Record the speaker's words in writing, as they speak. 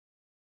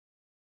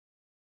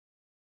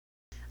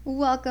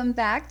Welcome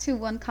back to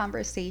One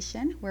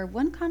Conversation, where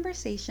one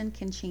conversation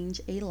can change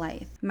a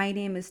life. My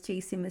name is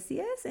JC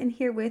Macias, and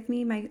here with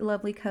me, my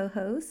lovely co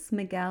hosts,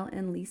 Miguel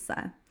and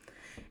Lisa.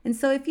 And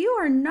so, if you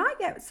are not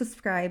yet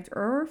subscribed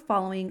or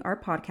following our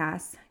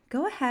podcast,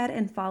 go ahead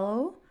and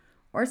follow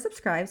or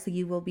subscribe so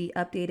you will be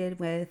updated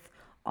with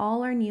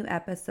all our new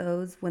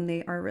episodes when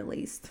they are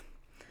released.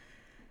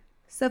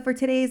 So, for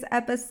today's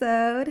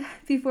episode,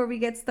 before we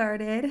get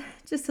started,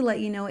 just to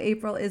let you know,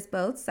 April is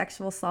both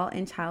Sexual Assault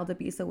and Child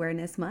Abuse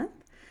Awareness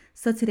Month.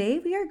 So, today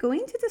we are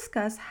going to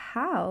discuss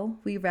how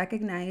we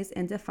recognize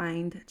and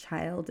define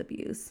child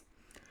abuse.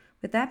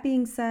 With that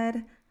being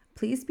said,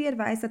 please be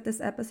advised that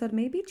this episode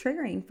may be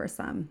triggering for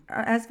some,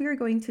 as we are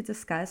going to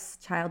discuss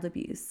child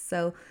abuse.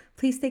 So,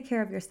 please take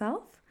care of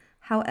yourself,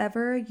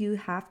 however, you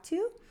have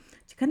to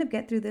kind of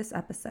get through this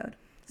episode.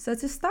 So,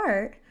 to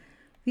start,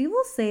 we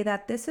will say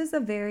that this is a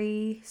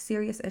very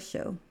serious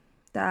issue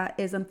that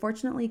is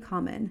unfortunately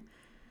common.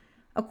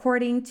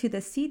 According to the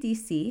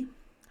CDC,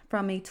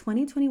 from a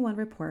 2021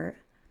 report,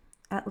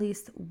 at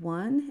least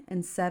 1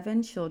 in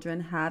 7 children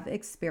have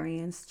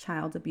experienced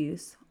child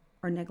abuse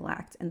or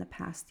neglect in the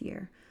past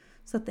year.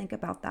 So think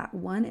about that.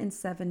 1 in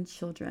 7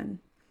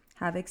 children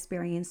have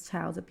experienced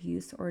child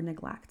abuse or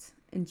neglect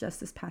in just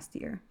this past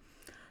year.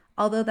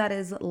 Although that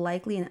is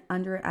likely an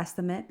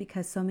underestimate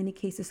because so many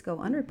cases go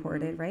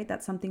unreported, right?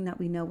 That's something that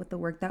we know with the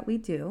work that we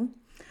do.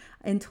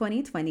 In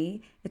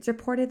 2020, it's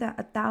reported that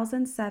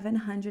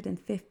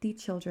 1,750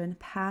 children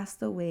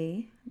passed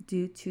away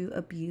due to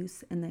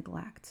abuse and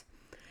neglect.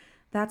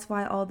 That's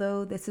why,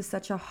 although this is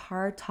such a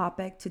hard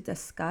topic to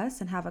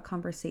discuss and have a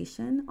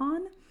conversation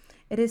on,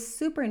 it is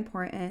super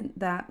important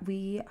that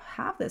we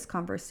have this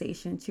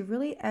conversation to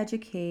really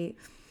educate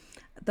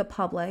the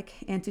public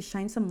and to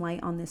shine some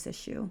light on this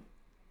issue.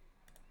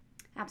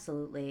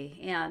 Absolutely.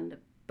 And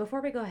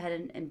before we go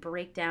ahead and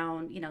break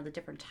down, the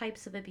different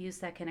types of abuse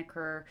that can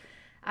occur,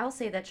 I'll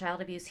say that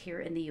child abuse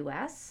here in the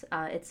US,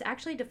 it's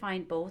actually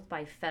defined both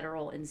by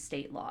federal and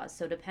state laws.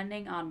 So,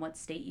 depending on what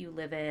state you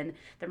live in,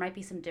 there might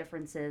be some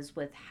differences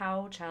with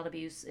how child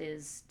abuse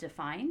is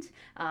defined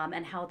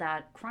and how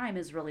that crime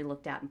is really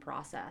looked at and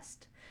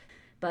processed.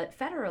 But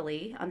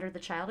federally, under the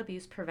Child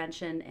Abuse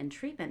Prevention and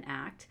Treatment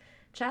Act,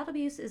 child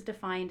abuse is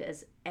defined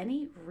as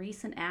any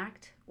recent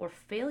act or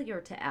failure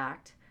to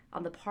act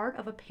on the part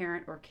of a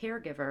parent or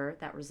caregiver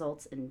that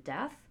results in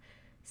death,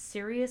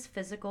 serious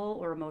physical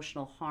or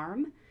emotional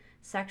harm,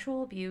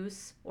 sexual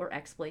abuse, or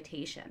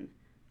exploitation,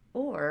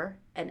 or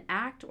an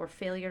act or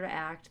failure to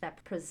act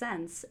that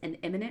presents an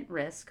imminent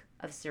risk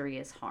of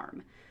serious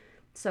harm.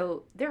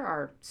 So there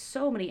are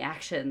so many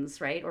actions,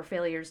 right, or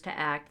failures to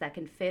act that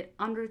can fit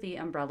under the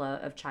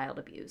umbrella of child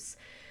abuse.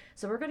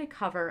 So we're going to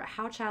cover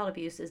how child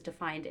abuse is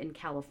defined in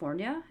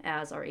California,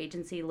 as our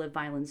agency Live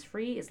Violence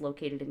Free is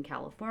located in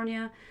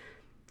California.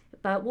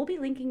 But we'll be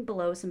linking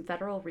below some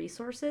federal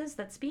resources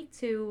that speak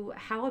to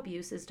how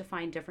abuse is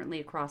defined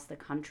differently across the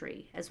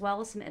country, as well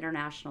as some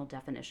international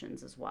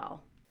definitions as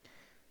well.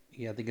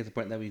 Yeah, I think it's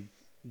important that we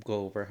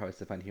go over how it's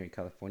defined here in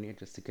California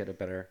just to get a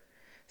better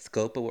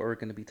scope of what we're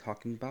going to be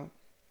talking about.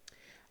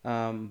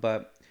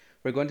 But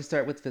we're going to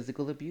start with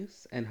physical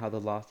abuse and how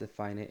the laws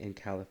define it in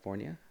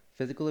California.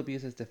 Physical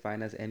abuse is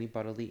defined as any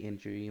bodily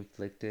injury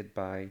inflicted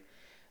by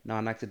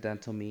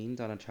non-accidental means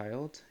on a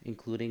child,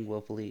 including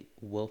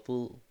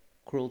willful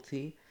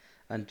cruelty,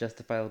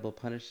 unjustifiable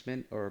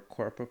punishment, or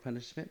corporal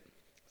punishment.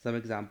 Some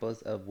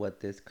examples of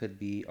what this could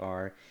be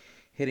are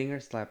hitting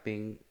or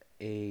slapping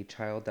a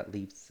child that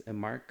leaves a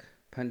mark,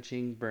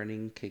 punching,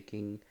 burning,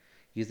 kicking,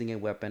 using a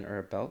weapon or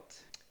a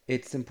belt.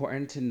 It's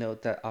important to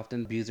note that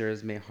often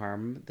abusers may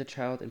harm the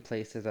child in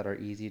places that are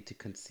easy to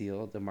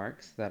conceal the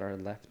marks that are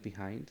left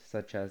behind,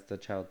 such as the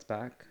child's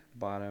back,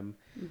 bottom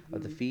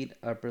of the Mm-hmm. feet,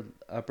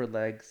 upper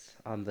legs,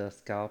 on the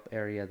scalp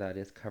area that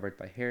is covered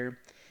by hair,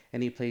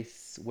 any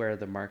place where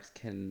the marks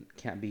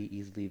can't be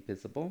easily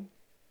visible.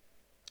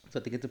 So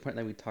I think it's important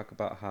that we talk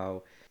about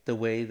how the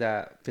way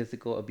that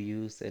physical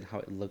abuse and how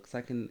it looks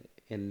like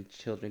in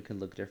children can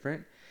look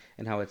different,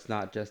 and how it's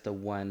not just a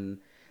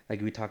one,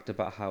 like we talked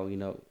about how,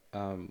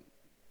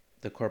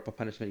 the corporal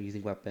punishment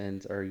using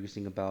weapons or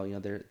using a belt,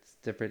 there's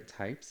different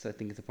types. So I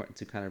think it's important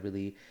to kind of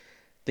really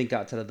think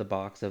outside of the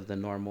box of the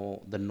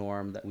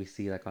norm that we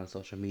see like on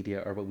social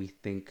media or what we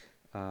think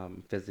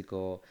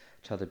physical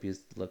child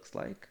abuse looks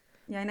like.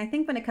 Yeah, and I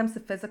think when it comes to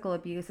physical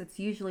abuse, it's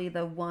usually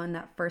the one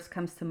that first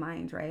comes to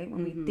mind, right?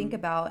 When we think Mm-hmm.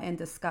 about and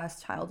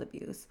discuss child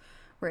abuse,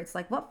 where it's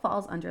like what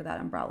falls under that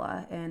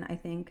umbrella. And I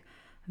think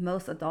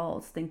most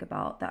adults think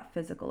about that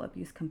physical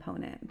abuse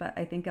component. But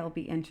I think it'll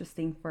be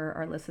interesting for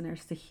our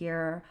listeners to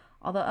hear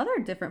all the other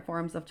different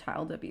forms of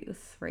child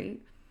abuse, right?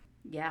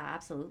 Yeah,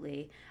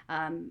 absolutely.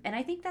 And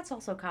I think that's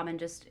also common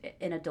just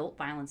in adult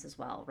violence as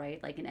well,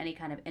 right? Like in any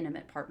kind of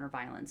intimate partner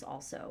violence,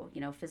 also.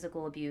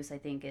 Physical abuse, I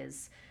think,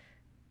 is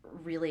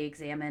really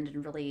examined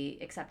and really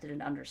accepted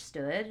and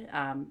understood,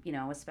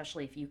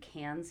 especially if you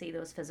can see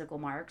those physical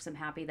marks. I'm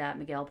happy that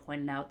Miguel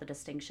pointed out the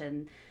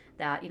distinction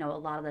that, a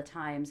lot of the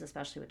times,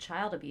 especially with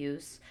child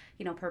abuse,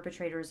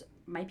 perpetrators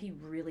might be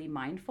really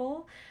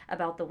mindful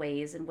about the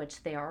ways in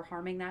which they are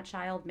harming that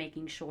child,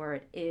 making sure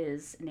it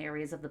is in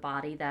areas of the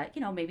body that,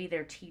 maybe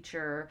their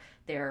teacher,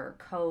 their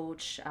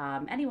coach,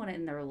 anyone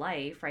in their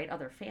life, right,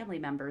 other family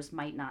members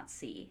might not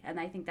see. And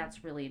I think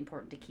that's really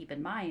important to keep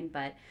in mind.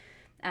 But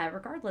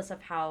regardless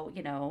of how,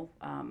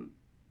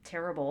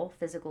 terrible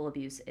physical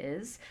abuse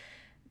is,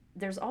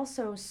 there's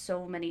also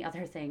so many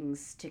other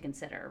things to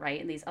consider,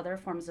 right? And these other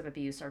forms of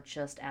abuse are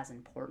just as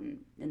important.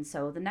 And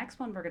so the next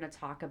one we're going to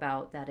talk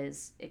about that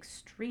is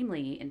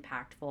extremely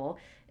impactful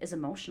is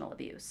emotional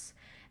abuse.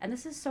 And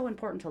this is so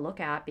important to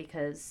look at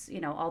because,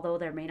 although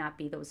there may not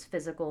be those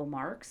physical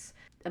marks,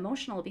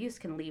 emotional abuse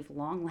can leave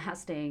long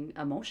lasting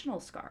emotional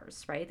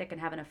scars, right? That can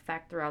have an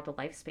effect throughout the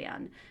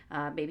lifespan,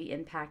 maybe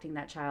impacting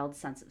that child's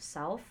sense of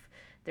self,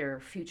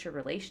 their future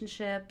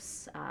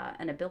relationships,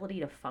 an ability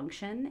to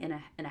function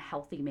in a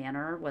healthy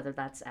manner, whether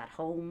that's at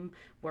home,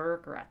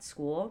 work, or at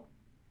school.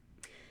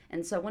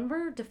 And so when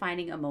we're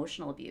defining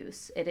emotional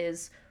abuse, it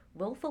is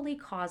willfully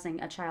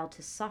causing a child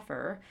to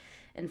suffer,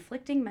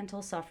 inflicting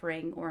mental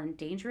suffering, or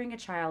endangering a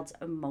child's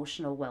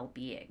emotional well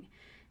being.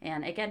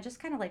 And again, just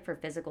kind of like for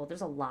physical,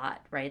 there's a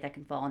lot, right, that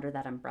can fall under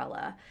that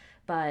umbrella.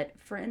 But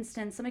for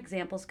instance, some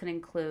examples can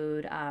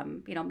include,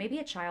 maybe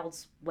a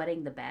child's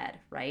wetting the bed,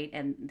 right?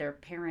 And their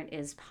parent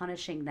is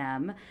punishing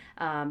them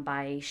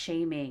by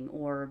shaming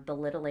or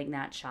belittling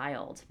that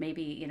child.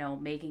 Maybe,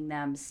 making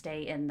them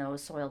stay in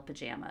those soiled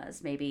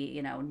pajamas.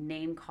 Maybe,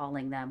 name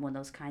calling them when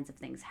those kinds of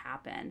things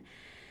happen.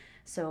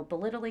 So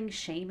belittling,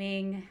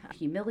 shaming,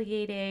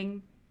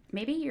 humiliating.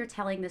 Maybe you're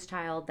telling this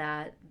child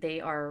that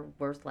they are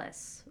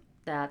worthless,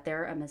 that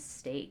they're a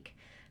mistake.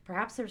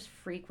 Perhaps there's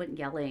frequent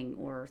yelling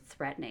or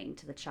threatening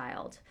to the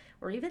child,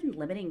 or even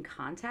limiting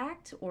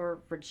contact or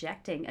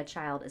rejecting a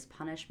child as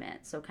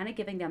punishment. So kind of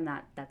giving them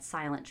that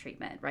silent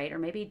treatment, right? Or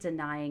maybe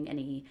denying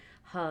any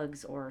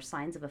hugs or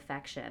signs of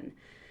affection.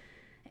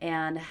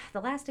 And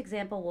the last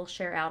example we'll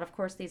share out, of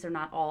course, these are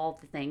not all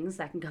the things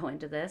that can go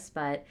into this,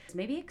 but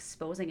maybe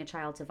exposing a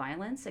child to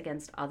violence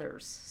against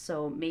others.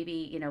 So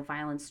maybe,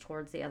 violence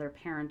towards the other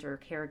parent or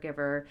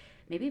caregiver,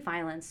 maybe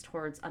violence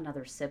towards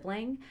another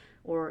sibling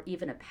or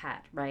even a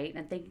pet, right?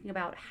 And thinking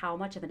about how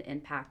much of an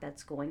impact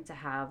that's going to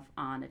have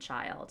on a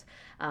child.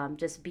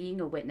 Just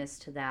being a witness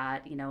to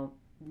that,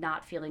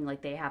 not feeling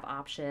like they have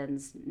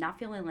options, not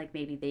feeling like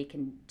maybe they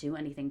can do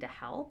anything to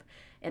help,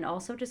 and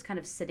also just kind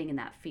of sitting in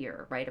that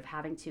fear, right, of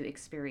having to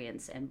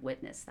experience and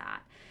witness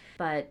that.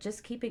 But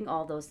just keeping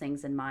all those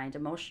things in mind,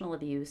 emotional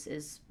abuse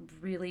is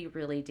really,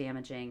 really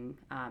damaging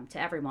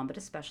to everyone, but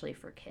especially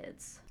for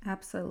kids.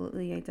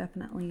 Absolutely. I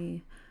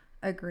definitely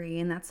agree.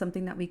 And that's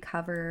something that we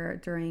cover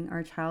during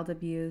our child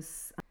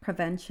abuse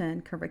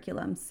prevention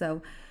curriculum.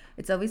 So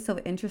it's always so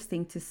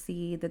interesting to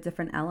see the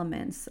different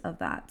elements of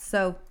that.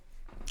 So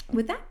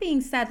with that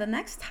being said, the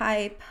next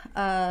type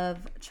of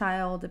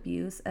child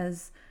abuse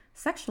is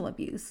sexual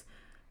abuse.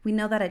 We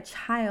know that a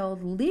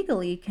child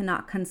legally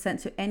cannot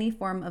consent to any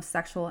form of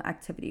sexual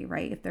activity,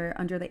 right? If they're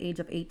under the age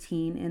of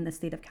 18 in the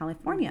state of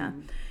California.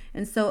 Mm-hmm.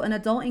 And so an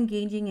adult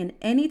engaging in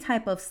any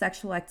type of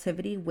sexual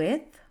activity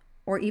with,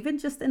 or even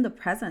just in the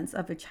presence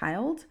of a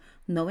child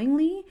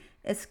knowingly,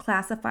 is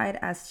classified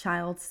as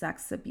child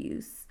sex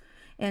abuse.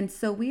 And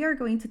so we are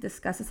going to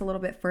discuss this a little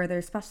bit further,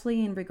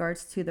 especially in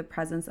regards to the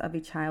presence of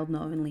a child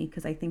knowingly,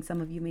 because I think some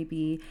of you may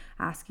be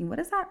asking, what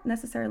does that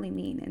necessarily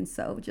mean? And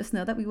so just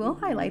know that we will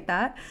highlight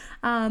that.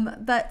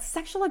 But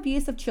sexual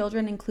abuse of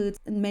children includes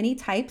many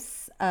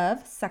types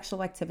of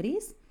sexual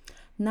activities,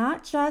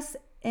 not just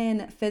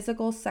in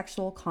physical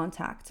sexual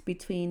contact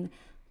between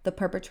the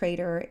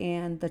perpetrator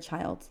and the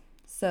child.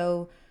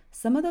 So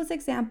some of those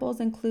examples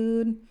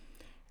include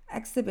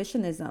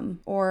exhibitionism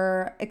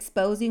or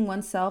exposing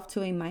oneself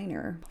to a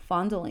minor,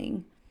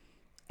 fondling,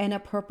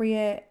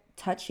 inappropriate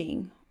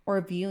touching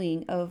or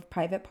viewing of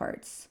private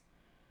parts,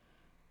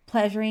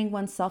 pleasuring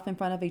oneself in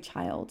front of a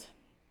child,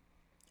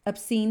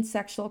 obscene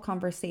sexual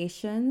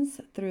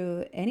conversations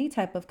through any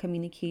type of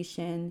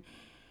communication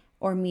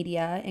or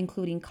media,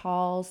 including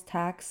calls,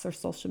 texts, or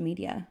social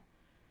media,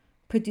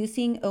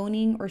 producing,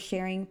 owning, or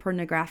sharing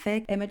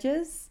pornographic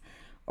images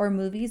or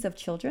movies of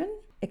children.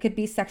 It could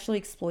be sexually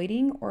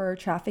exploiting or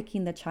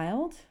trafficking the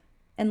child.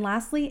 And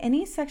lastly,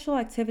 any sexual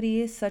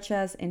activities such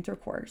as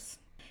intercourse.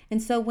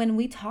 And so when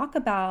we talk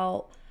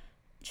about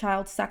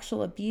child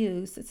sexual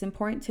abuse, it's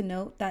important to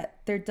note that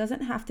there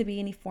doesn't have to be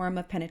any form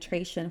of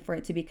penetration for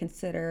it to be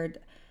considered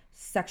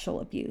sexual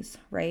abuse,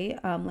 right?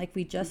 Like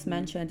we just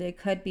mentioned, it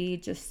could be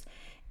just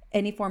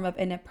any form of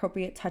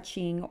inappropriate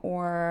touching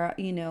or,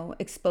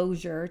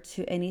 exposure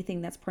to anything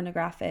that's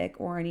pornographic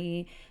or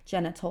any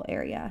genital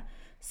area.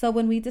 So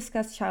when we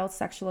discuss child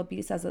sexual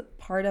abuse as a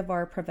part of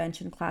our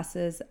prevention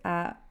classes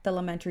at the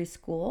elementary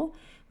school,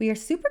 we are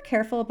super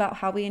careful about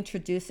how we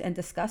introduce and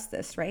discuss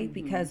this, right?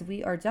 Because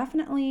we are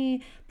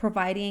definitely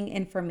providing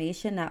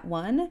information that,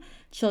 one,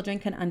 children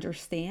can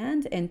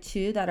understand, and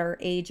two, that are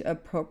age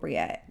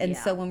appropriate. And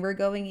so when we're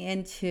going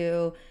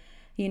into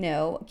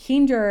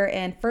kinder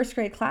and first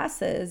grade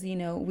classes,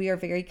 we are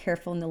very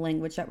careful in the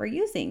language that we're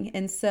using.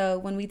 And so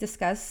when we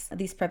discuss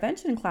these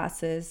prevention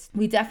classes,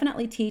 we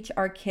definitely teach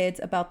our kids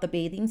about the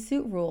bathing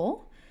suit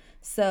rule.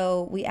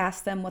 So we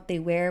ask them what they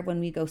wear when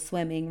we go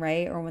swimming,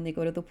 right? Or when they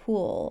go to the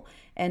pool.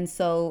 And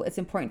so it's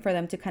important for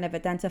them to kind of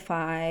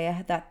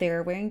identify that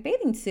they're wearing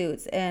bathing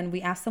suits. And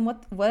we ask them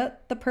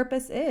what the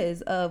purpose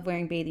is of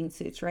wearing bathing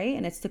suits, right?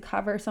 And it's to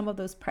cover some of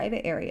those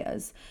private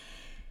areas.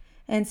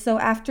 And so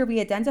after we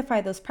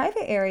identify those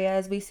private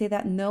areas, we say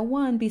that no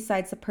one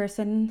besides the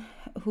person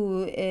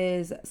who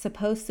is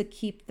supposed to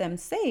keep them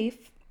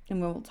safe, and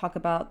we'll talk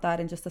about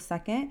that in just a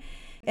second,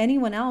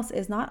 anyone else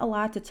is not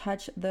allowed to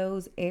touch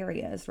those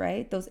areas,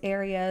 right? Those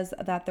areas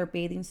that their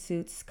bathing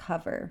suits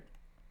cover.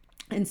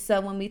 And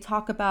so when we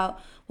talk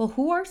about, well,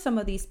 who are some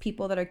of these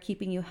people that are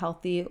keeping you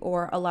healthy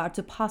or allowed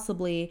to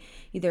possibly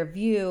either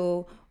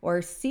view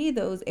or see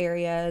those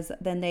areas,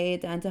 then they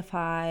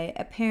identify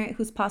a parent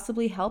who's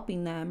possibly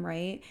helping them,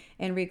 right,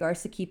 in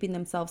regards to keeping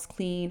themselves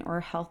clean or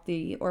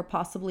healthy, or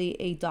possibly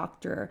a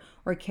doctor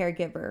or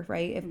caregiver,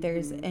 right, if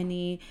there's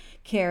any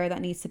care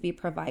that needs to be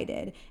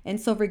provided.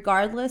 And so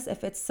regardless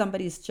if it's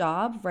somebody's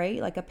job,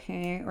 right, like a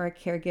parent or a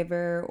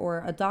caregiver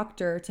or a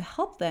doctor to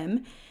help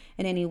them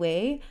in any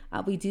way,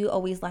 we do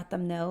always let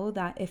them know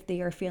that if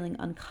they are feeling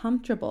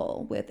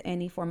uncomfortable with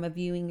any form of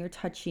viewing or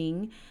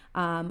touching,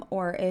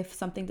 or if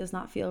something does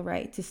not feel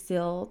right, to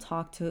still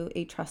talk to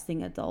a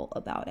trusting adult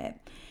about it.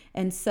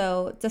 And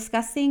so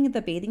discussing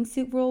the bathing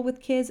suit rule with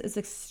kids is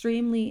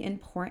extremely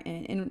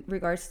important in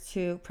regards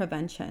to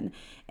prevention.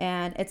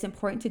 And it's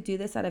important to do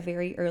this at a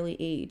very early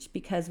age,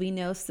 because we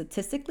know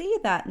statistically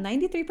that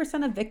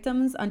 93% of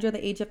victims under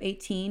the age of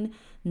 18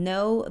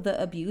 know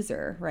the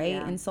abuser, right?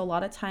 Yeah. And so a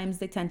lot of times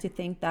they tend to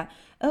think that,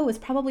 oh, it's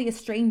probably a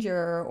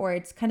stranger, or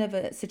it's kind of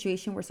a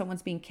situation where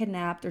someone's being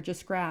kidnapped or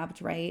just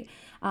grabbed, right?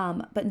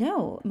 But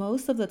no,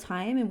 most of the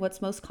time, and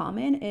what's most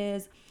common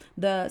is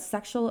the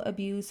sexual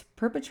abuse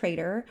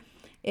perpetrator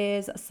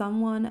is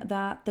someone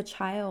that the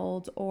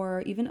child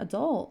or even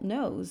adult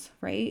knows,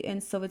 right?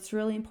 And so it's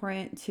really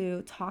important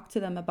to talk to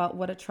them about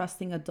what a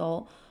trusting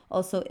adult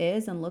also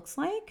is and looks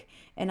like,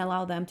 and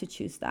allow them to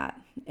choose that.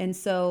 And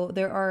so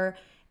there are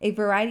a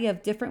variety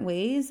of different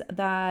ways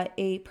that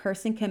a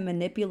person can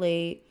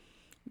manipulate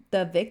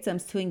the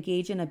victims to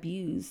engage in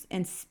abuse,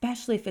 and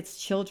especially if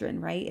it's children,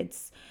 right?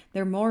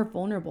 They're more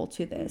vulnerable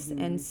to this.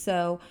 And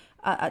so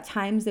at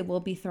times they will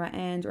be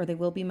threatened or they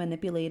will be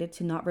manipulated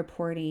to not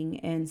reporting.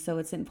 And so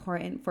it's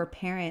important for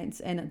parents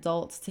and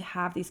adults to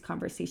have these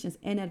conversations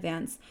in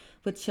advance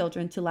with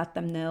children, to let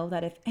them know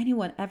that if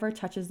anyone ever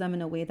touches them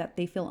in a way that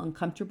they feel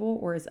uncomfortable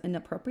or is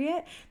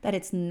inappropriate, that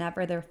it's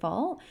never their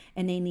fault,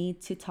 and they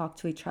need to talk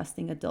to a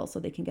trusting adult so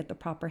they can get the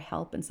proper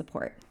help and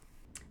support.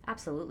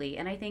 Absolutely.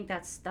 And I think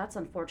that's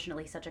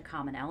unfortunately such a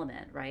common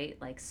element, right?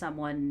 Like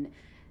someone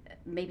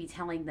maybe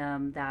telling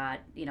them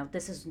that,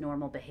 this is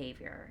normal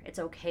behavior. It's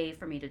okay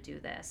for me to do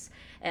this.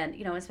 And,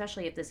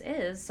 especially if this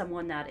is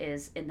someone that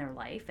is in their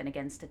life. And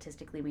again,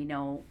 statistically, we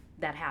know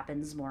that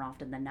happens more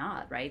often than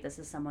not, right? This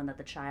is someone that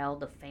the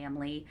child, the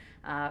family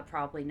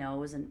probably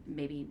knows, and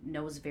maybe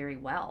knows very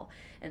well.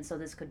 And so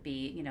this could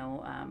be,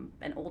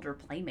 an older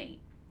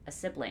playmate, a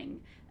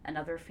sibling,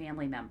 another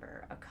family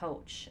member, a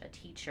coach, a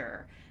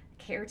teacher,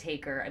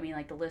 caretaker. I mean,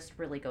 like the list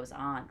really goes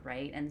on,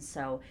 right? And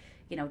so,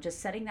 just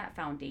setting that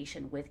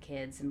foundation with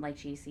kids, and like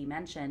JC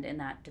mentioned, in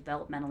that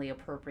developmentally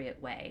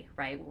appropriate way,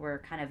 right? We're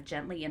kind of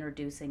gently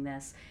introducing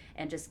this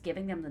and just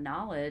giving them the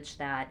knowledge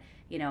that,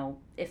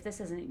 if this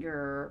isn't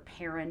your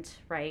parent,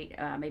 right,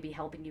 maybe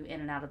helping you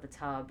in and out of the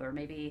tub, or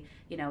maybe,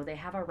 they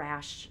have a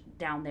rash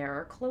down there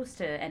or close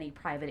to any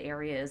private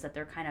areas that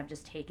they're kind of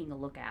just taking a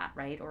look at,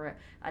 right? Or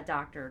a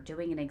doctor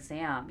doing an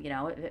exam,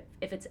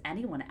 if it's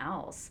anyone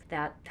else,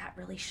 that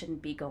really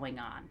shouldn't be going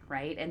on,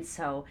 right? And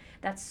so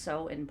that's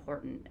so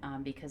important,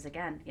 because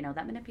again,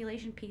 that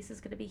manipulation piece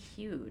is going to be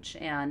huge.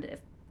 And if,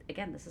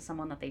 again, this is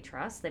someone that they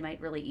trust, they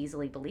might really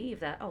easily believe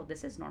that, oh,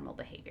 this is normal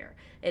behavior.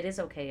 It is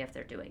okay if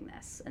they're doing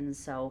this. And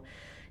so,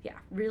 yeah,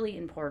 really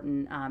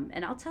important.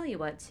 And I'll tell you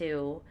what,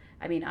 too.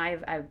 I mean,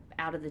 I've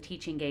out of the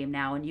teaching game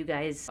now, and you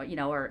guys,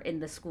 are in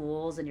the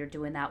schools and you're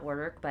doing that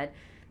work. But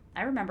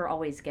I remember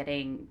always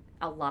getting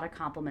a lot of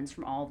compliments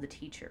from all of the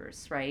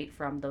teachers, right,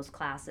 from those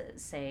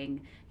classes,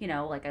 saying,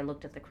 like I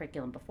looked at the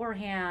curriculum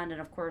beforehand. And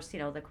of course,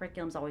 the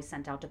curriculum's always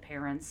sent out to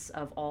parents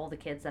of all the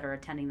kids that are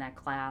attending that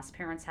class.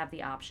 Parents have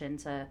the option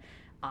to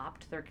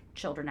opt their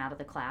children out of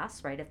the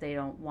class, right, if they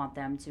don't want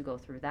them to go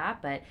through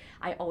that. But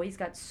I always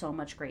got so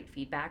much great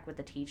feedback with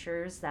the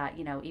teachers that,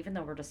 even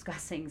though we're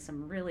discussing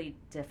some really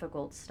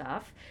difficult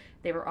stuff,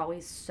 they were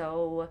always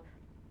so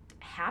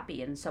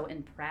happy and so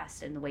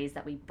impressed in the ways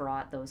that we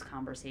brought those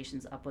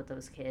conversations up with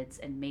those kids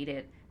and made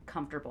it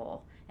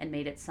comfortable and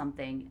made it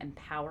something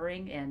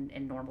empowering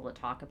and normal to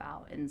talk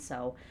about. And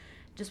so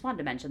just wanted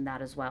to mention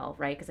that as well,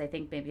 right? Because I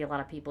think maybe a lot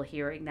of people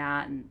hearing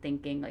that and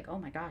thinking like, oh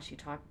my gosh, you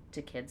talk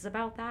to kids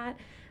about that.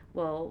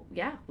 Well,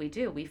 yeah, we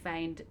do. We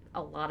find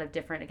a lot of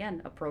different,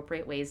 again,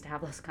 appropriate ways to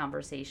have those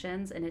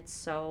conversations, and it's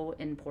so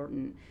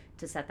important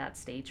to set that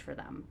stage for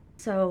them.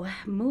 So,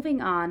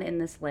 moving on in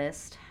this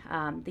list,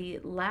 the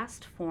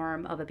last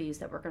form of abuse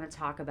that we're going to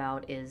talk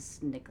about is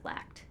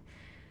neglect.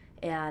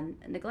 And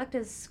neglect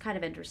is kind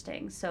of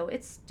interesting. So,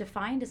 it's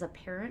defined as a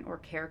parent or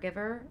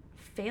caregiver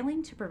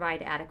failing to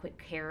provide adequate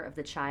care of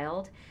the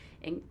child.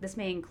 And this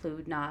may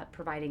include not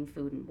providing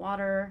food and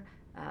water,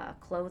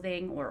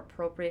 clothing or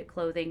appropriate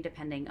clothing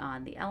depending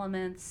on the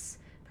elements,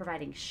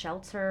 providing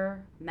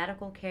shelter,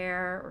 medical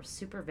care, or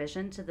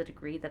supervision to the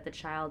degree that the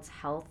child's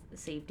health,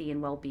 safety,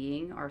 and well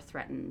being are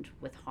threatened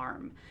with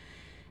harm.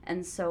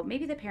 And so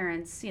maybe the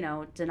parents,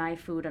 deny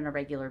food on a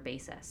regular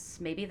basis.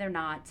 Maybe they're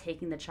not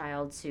taking the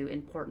child to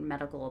important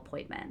medical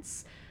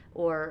appointments.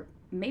 Or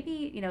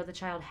maybe, the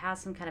child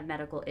has some kind of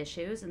medical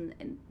issues,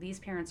 and these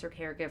parents or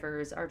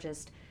caregivers are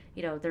just,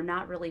 they're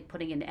not really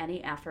putting in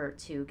any effort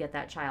to get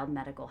that child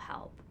medical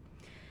help.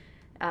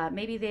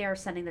 Maybe they are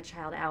sending the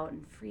child out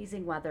in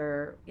freezing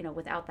weather,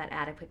 without that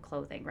adequate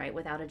clothing, right?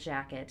 Without a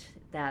jacket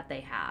that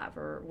they have,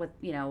 or with,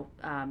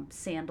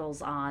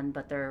 sandals on,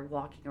 but they're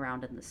walking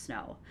around in the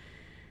snow.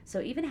 So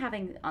even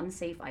having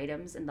unsafe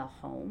items in the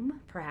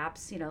home,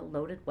 perhaps,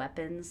 loaded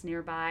weapons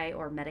nearby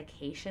or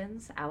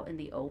medications out in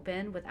the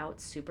open without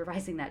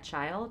supervising that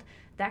child,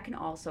 that can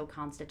also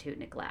constitute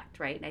neglect,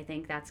 right? And I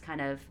think that's kind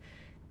of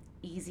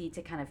easy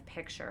to kind of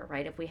picture,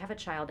 right? If we have a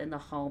child in the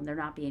home, they're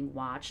not being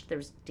watched,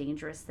 there's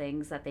dangerous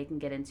things that they can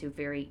get into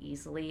very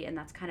easily, and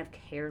that's kind of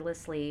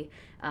carelessly,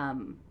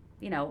 around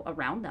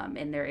them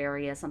in their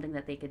area, something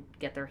that they could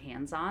get their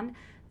hands on,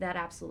 that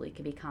absolutely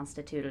could be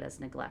constituted as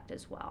neglect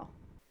as well.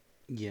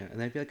 Yeah,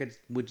 and I feel like I just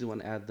would just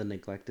want to add the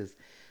neglect is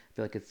I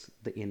feel like it's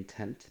the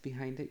intent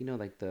behind it,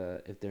 like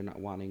the if they're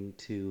not wanting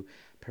to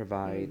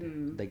provide,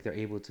 Mm-hmm. like they're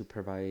able to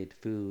provide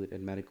food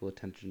and medical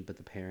attention, but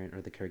the parent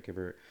or the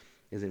caregiver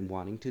isn't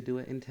wanting to do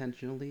it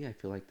intentionally. I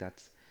feel like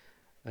that's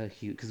a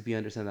huge, because we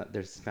understand that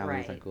there's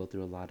families that Right. go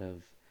through a lot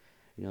of,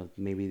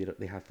 maybe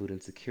they have food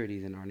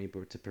insecurities and aren't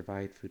able to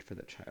provide food for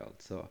the child.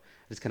 So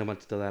I just kind of want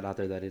to throw that out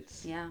there that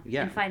it's, Yeah.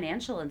 yeah, And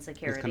financial just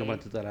kind of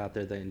want insecurity. to throw that out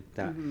there that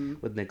Mm-hmm.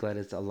 with neglect,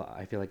 it's a lot.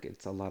 I feel like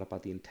it's a lot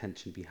about the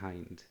intention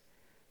behind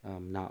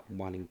not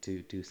wanting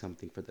to do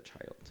something for the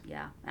child.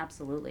 Yeah,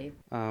 absolutely.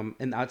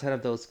 And outside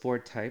of those four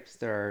types,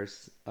 there are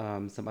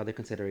some other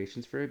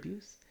considerations for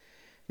abuse.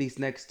 These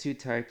next two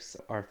types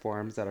are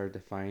forms that are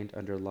defined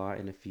under law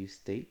in a few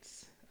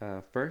states.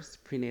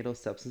 First, prenatal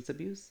substance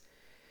abuse.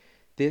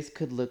 This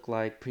could look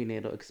like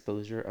prenatal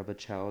exposure of a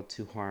child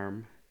to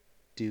harm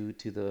due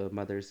to the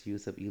mother's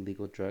use of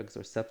illegal drugs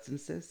or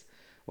substances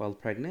while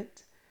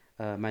pregnant,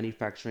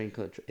 manufacturing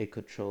a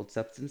controlled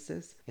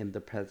substances in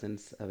the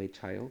presence of a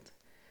child,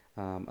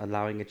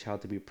 allowing a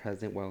child to be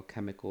present while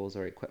chemicals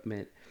or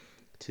equipment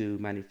to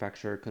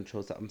manufacture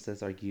controlled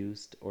substances are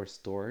used or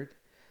stored,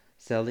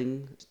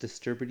 selling,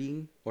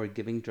 distributing, or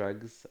giving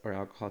drugs or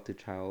alcohol to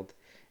child,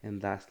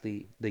 and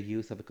lastly, the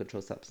use of a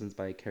controlled substance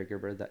by a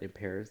caregiver that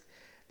impairs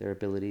their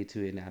ability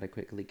to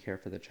inadequately care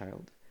for the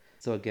child.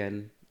 So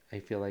again, I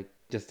feel like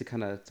just to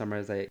kind of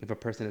summarize, if a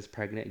person is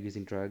pregnant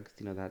using drugs,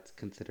 that's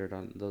considered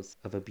on those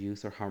of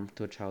abuse or harm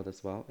to a child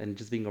as well. And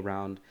just being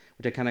around,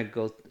 which I kind of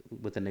goes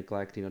with the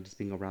neglect, just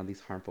being around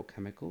these harmful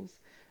chemicals,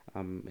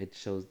 it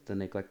shows the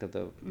neglect of the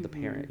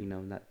Mm-hmm.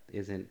 parent,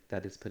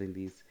 that is putting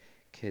these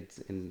kids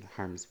in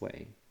harm's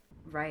way.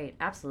 Right,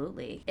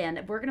 absolutely.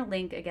 And we're going to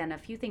link again a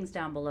few things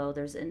down below.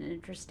 There's an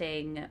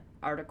interesting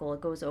article.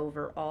 It goes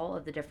over all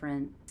of the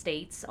different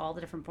states, all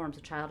the different forms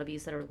of child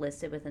abuse that are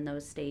listed within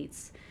those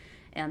states.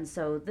 And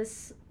so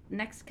this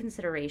next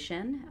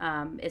consideration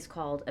is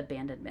called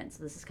abandonment.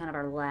 So this is kind of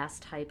our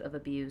last type of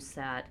abuse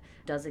that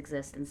does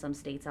exist in some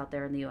states out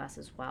there in the US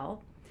as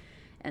well.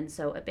 And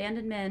so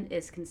abandonment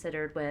is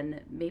considered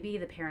when maybe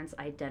the parent's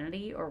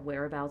identity or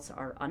whereabouts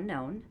are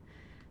unknown.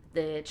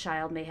 The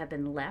child may have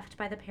been left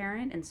by the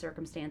parent in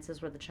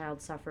circumstances where the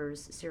child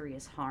suffers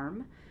serious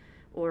harm,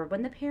 or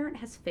when the parent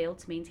has failed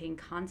to maintain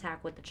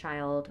contact with the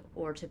child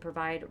or to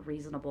provide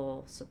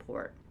reasonable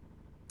support.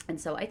 And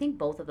so I think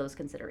both of those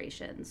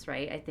considerations,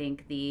 right? I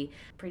think the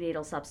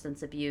prenatal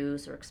substance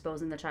abuse or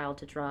exposing the child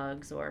to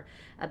drugs or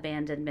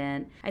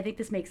abandonment, I think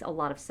this makes a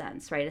lot of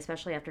sense, right?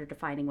 Especially after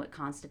defining what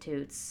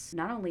constitutes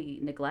not only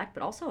neglect,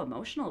 but also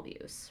emotional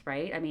abuse,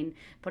 right? I mean,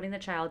 putting the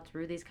child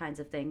through these kinds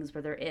of things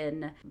where they're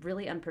in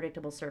really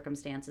unpredictable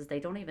circumstances. They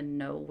don't even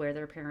know where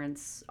their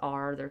parents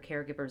are, their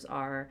caregivers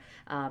are.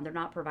 They're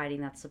not providing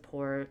that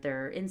support.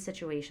 They're in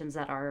situations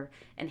that are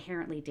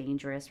inherently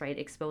dangerous, right?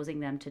 Exposing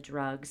them to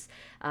drugs.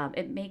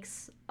 It makes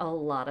a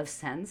lot of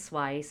sense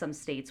why some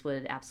states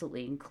would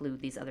absolutely include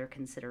these other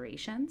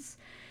considerations.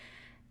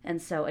 And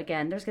so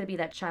again, there's going to be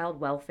that child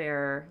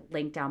welfare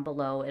link down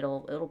below.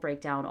 It'll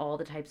break down all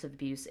the types of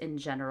abuse in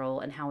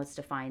general and how it's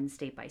defined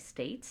state by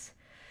state.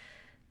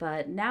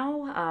 But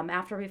now,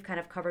 after we've kind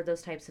of covered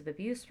those types of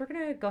abuse, we're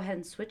going to go ahead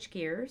and switch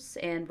gears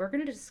and we're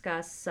going to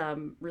discuss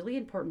some really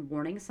important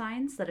warning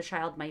signs that a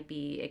child might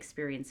be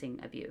experiencing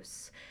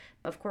abuse.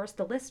 Of course,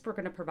 the list we're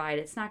going to provide,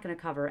 it's not going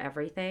to cover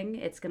everything.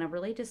 It's going to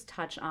really just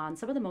touch on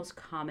some of the most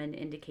common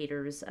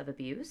indicators of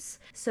abuse.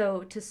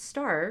 So, to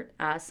start,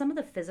 some of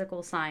the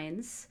physical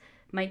signs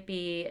might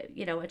be,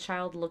 a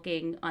child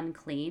looking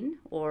unclean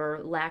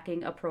or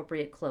lacking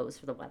appropriate clothes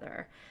for the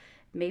weather.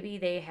 Maybe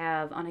they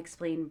have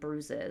unexplained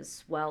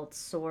bruises, welts,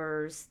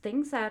 sores,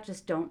 things that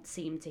just don't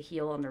seem to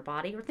heal on their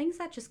body, or things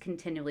that just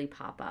continually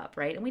pop up,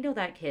 right? And we know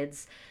that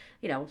kids,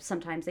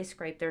 sometimes they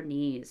scrape their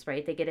knees,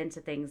 right? They get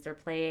into things, they're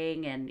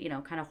playing and,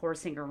 kind of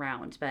horsing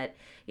around. But,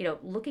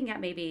 looking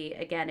at maybe,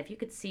 again, if you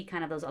could see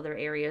kind of those other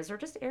areas or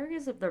just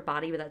areas of their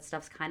body where that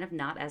stuff's kind of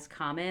not as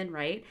common,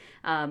 right?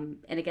 And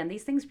again,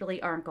 these things really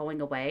aren't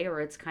going away,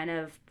 or it's kind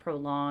of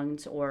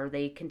prolonged, or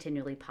they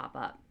continually pop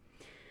up.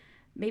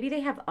 Maybe they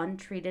have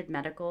untreated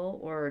medical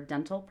or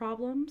dental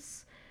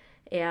problems.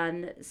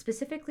 And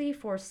specifically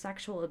for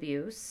sexual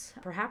abuse,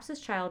 perhaps this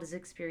child is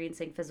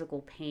experiencing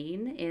physical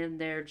pain in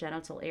their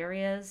genital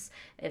areas.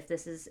 If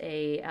this is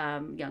a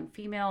young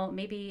female,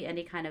 maybe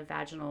any kind of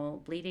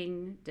vaginal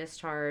bleeding,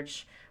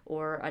 discharge,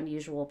 or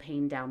unusual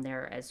pain down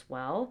there as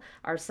well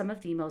are some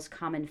of the most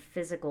common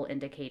physical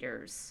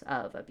indicators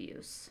of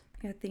abuse.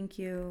 Yeah, thank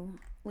you,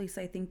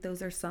 Lisa. I think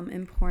those are some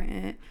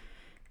important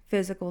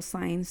physical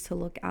signs to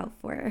look out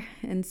for.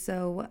 And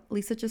so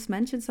Lisa just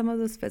mentioned some of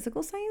those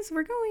physical signs.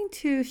 We're going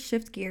to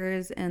shift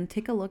gears and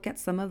take a look at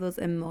some of those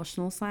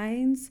emotional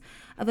signs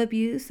of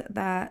abuse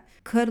that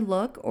could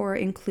look or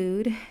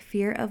include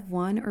fear of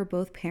one or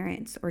both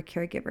parents or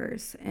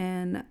caregivers.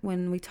 And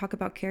when we talk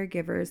about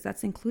caregivers,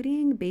 that's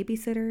including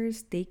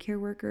babysitters, daycare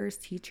workers,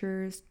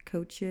 teachers,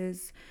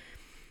 coaches.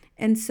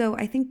 And so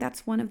I think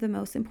that's one of the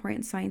most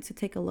important signs to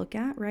take a look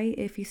at, right?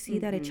 If you see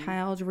that a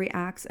child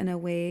reacts in a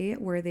way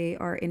where they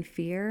are in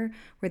fear,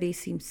 where they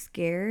seem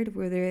scared,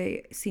 where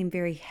they seem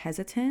very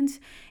hesitant,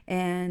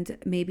 and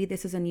maybe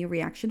this is a new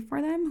reaction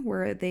for them,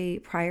 where they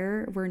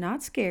prior were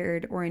not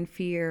scared or in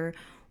fear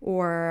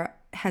or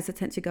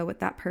hesitant to go with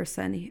that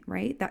person,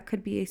 right? That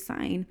could be a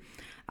sign.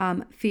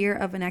 Fear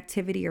of an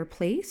activity or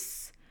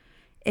place.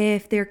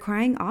 If they're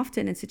crying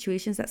often in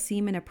situations that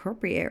seem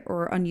inappropriate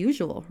or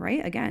unusual,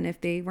 right? Again,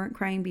 if they weren't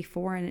crying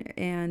before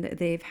and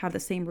they've had the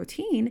same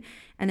routine,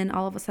 and then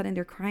all of a sudden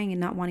they're crying and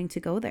not wanting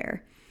to go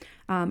there.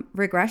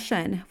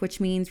 Regression, which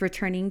means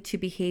returning to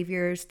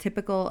behaviors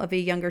typical of a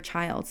younger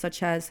child,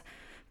 such as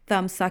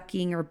thumb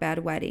sucking or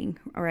bedwetting,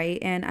 all right?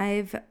 And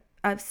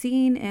I've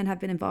seen and have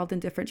been involved in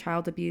different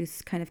child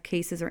abuse kind of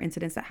cases or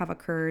incidents that have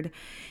occurred.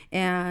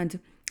 And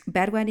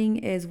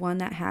bedwetting is one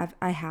that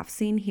I have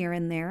seen here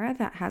and there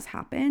that has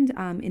happened,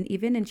 and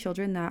even in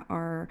children that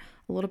are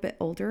a little bit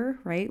older,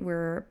 right,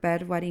 where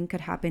bedwetting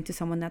could happen to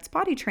someone that's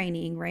potty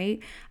training,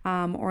 right,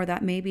 or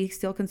that may be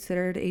still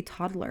considered a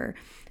toddler.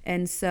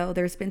 And so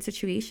there's been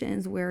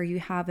situations where you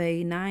have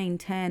a 9,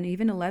 10,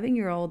 even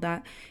 11-year-old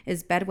that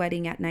is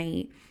bedwetting at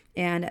night.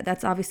 And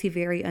that's obviously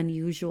very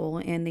unusual,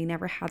 and they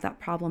never had that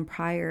problem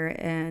prior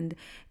and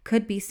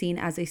could be seen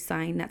as a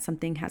sign that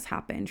something has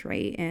happened,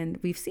 right? And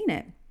we've seen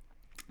it.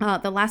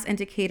 The last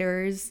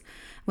indicators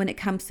when it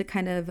comes to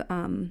kind of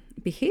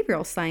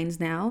behavioral signs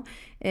now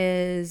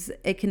is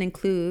it can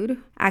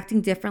include acting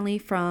differently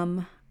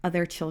from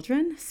other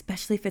children,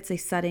 especially if it's a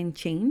sudden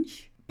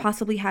change,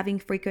 possibly having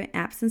frequent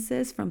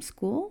absences from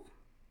school,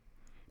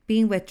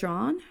 being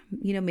withdrawn.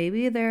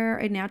 Maybe they're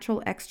a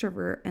natural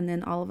extrovert and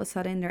then all of a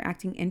sudden they're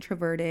acting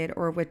introverted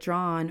or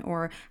withdrawn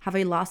or have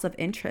a loss of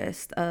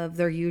interest of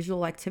their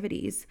usual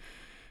activities.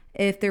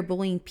 If they're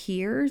bullying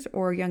peers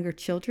or younger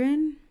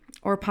children,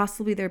 or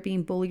possibly they're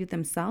being bullied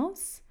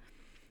themselves,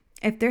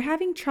 if they're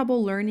having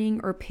trouble learning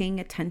or paying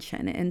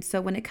attention. And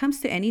so when it comes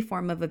to any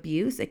form of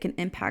abuse, it can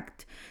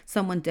impact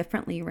someone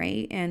differently,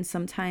 right? And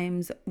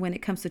sometimes when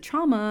it comes to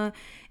trauma,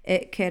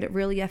 it could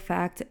really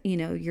affect,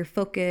 your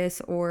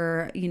focus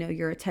or,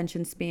 your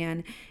attention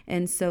span.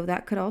 And so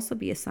that could also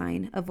be a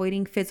sign.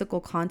 Avoiding physical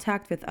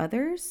contact with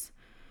others,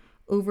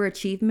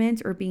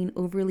 overachievement, or being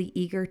overly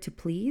eager to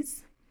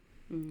please.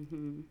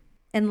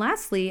 And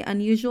lastly,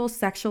 unusual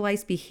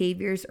sexualized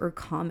behaviors or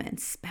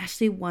comments,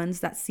 especially ones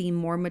that seem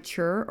more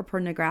mature or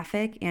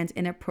pornographic and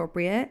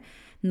inappropriate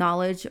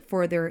knowledge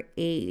for their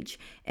age.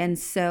 And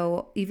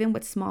so even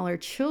with smaller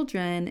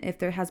children, if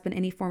there has been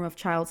any form of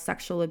child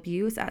sexual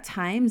abuse, at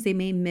times they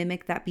may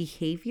mimic that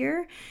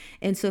behavior.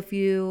 And so if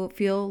you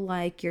feel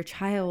like your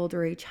child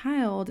or a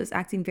child is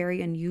acting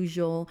very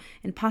unusual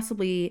and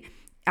possibly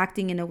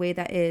acting in a way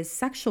that is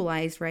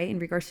sexualized, right, in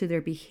regards to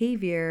their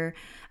behavior,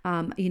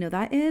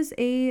 that is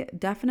a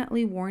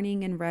definitely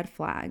warning and red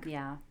flag.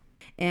 Yeah.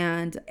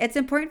 And it's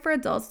important for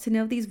adults to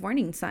know these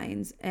warning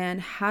signs and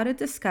how to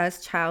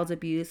discuss child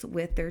abuse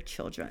with their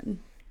children.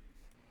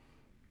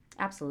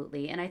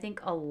 Absolutely. And I think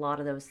a lot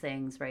of those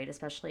things, right,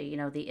 especially,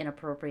 the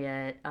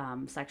inappropriate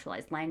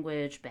sexualized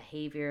language,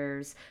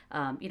 behaviors,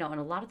 and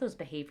a lot of those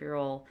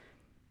behavioral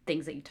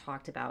things that you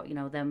talked about,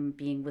 them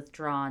being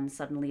withdrawn,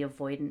 suddenly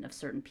avoidant of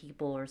certain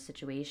people or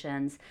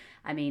situations.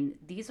 I mean,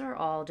 these are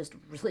all just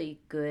really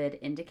good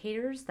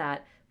indicators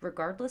that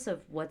regardless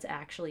of what's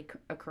actually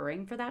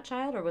occurring for that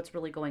child or what's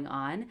really going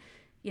on,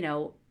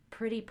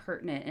 pretty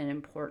pertinent and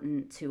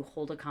important to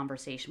hold a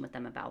conversation with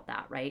them about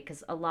that, right?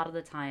 Because a lot of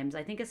the times,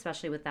 I think,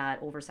 especially with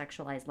that over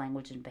sexualized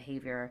language and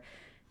behavior,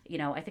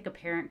 I think a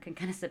parent can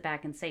kind of sit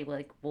back and say,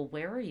 like, well,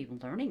 where are you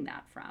learning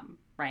that from?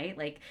 Right?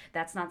 Like,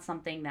 that's not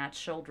something that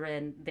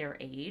children their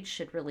age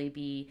should really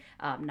be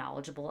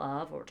knowledgeable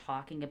of or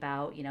talking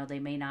about. They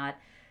may not,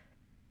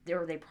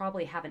 or they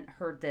probably haven't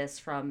heard this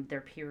from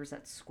their peers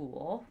at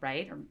school,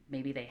 right? Or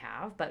maybe they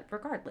have, but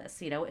regardless,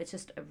 it's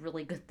just a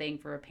really good thing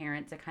for a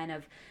parent to kind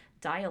of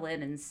dial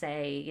in and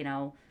say,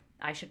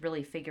 I should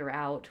really figure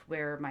out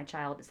where my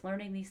child is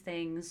learning these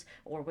things,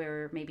 or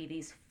where maybe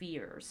these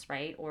fears,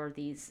 right? Or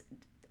these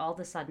all of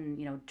a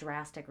sudden,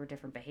 drastic or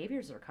different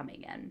behaviors are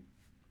coming in.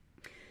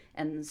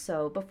 And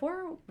so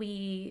before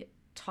we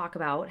talk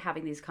about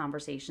having these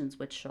conversations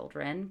with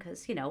children,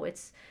 because,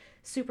 it's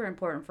super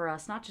important for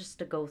us not just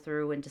to go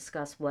through and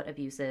discuss what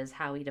abuse is,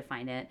 how we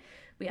define it.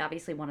 We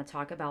obviously want to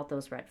talk about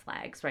those red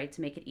flags, right?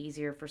 To make it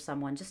easier for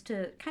someone just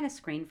to kind of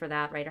screen for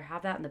that, right? Or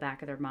have that in the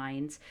back of their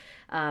minds.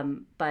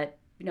 But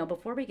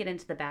before we get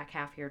into the back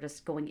half here,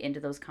 just going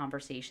into those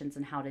conversations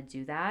and how to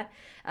do that,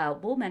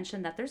 we'll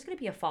mention that there's going to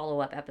be a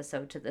follow up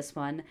episode to this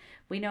one.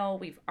 We know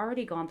we've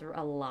already gone through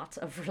a lot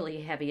of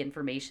really heavy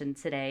information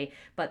today,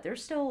 but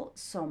there's still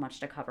so much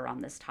to cover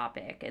on this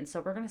topic. And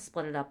so we're going to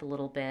split it up a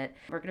little bit.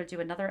 We're going to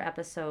do another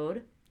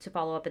episode to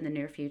follow up in the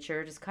near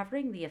future, just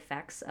covering the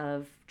effects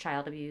of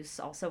child abuse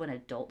also in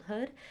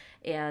adulthood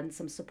and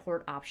some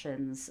support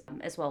options,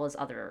 as well as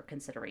other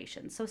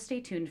considerations. So stay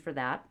tuned for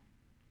that.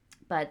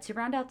 But to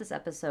round out this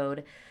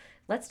episode,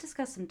 let's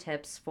discuss some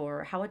tips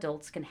for how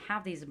adults can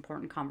have these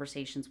important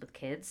conversations with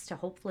kids to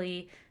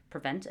hopefully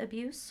prevent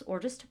abuse, or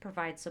just to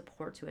provide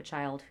support to a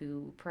child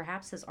who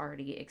perhaps has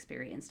already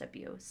experienced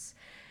abuse.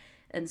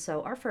 And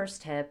so, our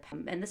first tip,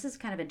 and this is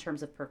kind of in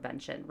terms of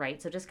prevention, right?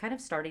 So, just kind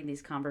of starting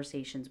these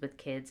conversations with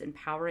kids,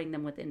 empowering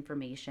them with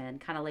information,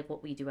 kind of like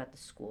what we do at the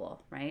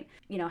school, right?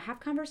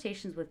 Have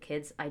conversations with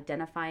kids,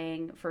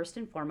 identifying first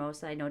and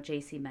foremost, I know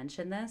JC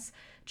mentioned this,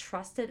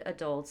 trusted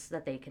adults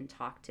that they can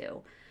talk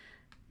to,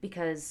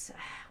 because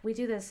we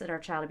do this in our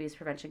child abuse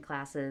prevention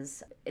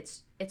classes.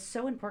 It's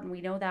so important.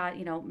 We know that,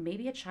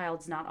 maybe a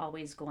child's not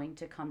always going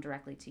to come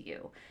directly to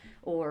you,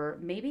 or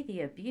maybe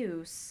the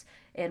abuse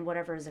and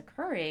whatever is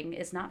occurring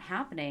is not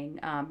happening,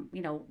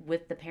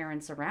 with the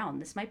parents around.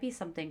 This might be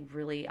something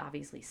really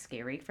obviously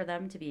scary for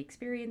them to be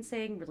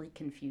experiencing, really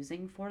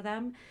confusing for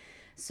them.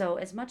 So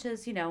as much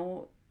as,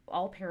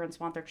 all parents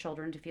want their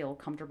children to feel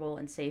comfortable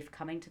and safe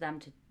coming to them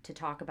to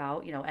talk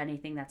about,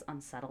 anything that's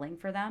unsettling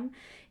for them,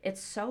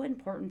 it's so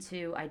important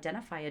to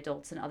identify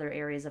adults in other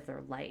areas of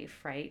their life,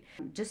 right?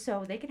 Just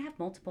so they can have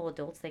multiple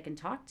adults they can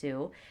talk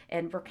to,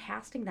 and we're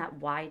casting that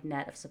wide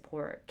net of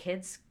support.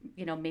 Kids,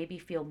 maybe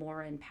feel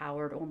more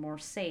empowered or more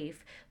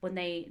safe when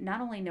they not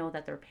only know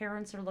that their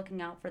parents are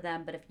looking out for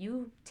them, but if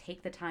you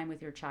take the time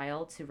with your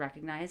child to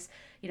recognize,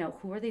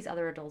 who are these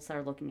other adults that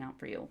are looking out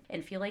for you,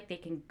 and feel like they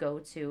can go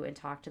to and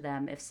talk to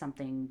them if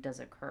something does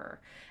occur.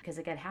 Because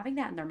again, having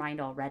that in their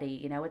mind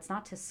already, it's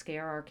not to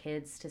scare our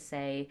kids to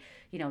say,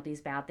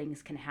 these bad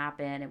things can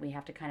happen and we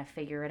have to kind of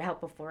figure it out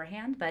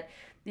beforehand. But,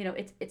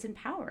 it's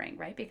empowering,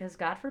 right? Because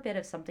God forbid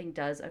if something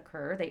does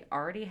occur, they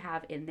already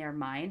have in their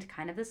mind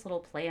kind of this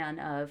little plan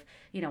of,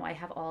 I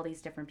have all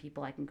these different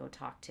people I can go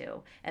talk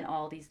to, and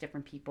all these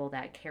different people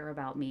that care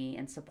about me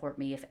and support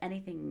me if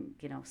anything,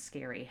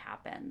 scary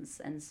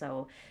happens. And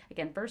so,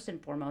 again, first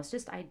and foremost,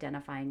 just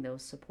identifying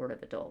those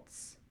supportive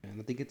adults. And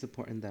I think it's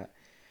important that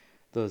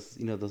those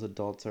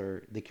adults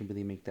they can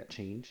really make that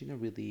change,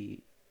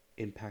 really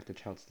impact a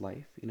child's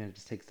life. It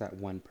just takes that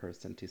one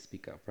person to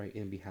speak up, right,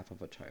 in behalf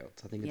of a child.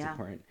 So I think it's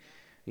important,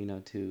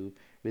 to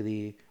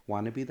really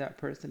want to be that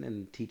person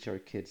and teach our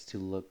kids to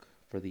look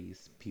for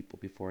these people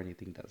before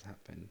anything does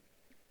happen.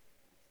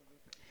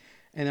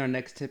 And our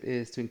next tip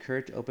is to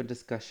encourage open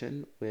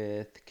discussion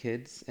with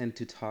kids and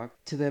to talk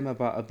to them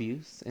about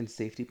abuse and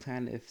safety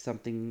plan if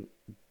something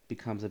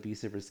becomes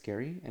abusive or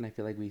scary. And I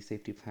feel like we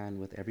safety plan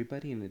with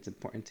everybody, and it's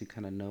important to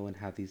kind of know and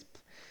have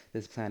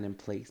this plan in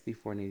place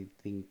before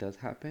anything does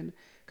happen.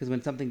 Because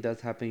when something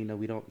does happen,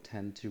 we don't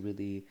tend to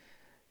really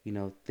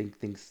think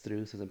things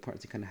through. So it's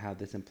important to kind of have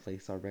this in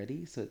place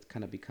already. So it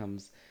kind of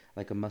becomes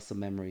like a muscle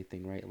memory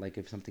thing, right? Like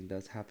if something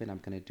does happen, I'm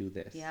going to do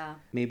this. Yeah.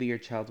 Maybe your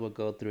child will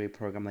go through a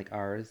program like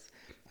ours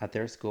at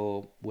their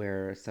school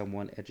where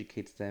someone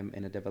educates them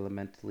in a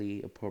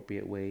developmentally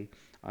appropriate way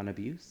on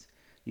abuse.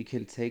 You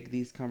can take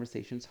these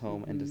conversations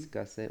home and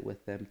discuss it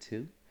with them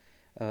too.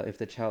 If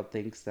the child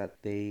thinks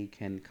that they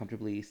can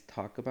comfortably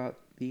talk about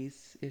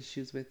these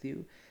issues with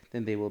you,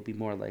 then they will be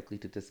more likely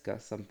to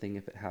discuss something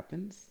if it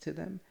happens to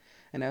them.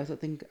 And I also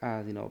think,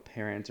 as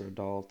parents or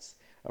adults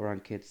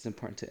around kids, it's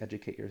important to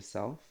educate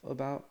yourself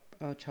about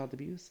child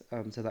abuse,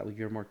 so that way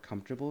you're more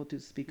comfortable to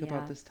speak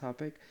about this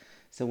topic.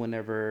 So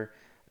whenever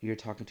you're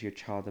talking to your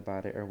child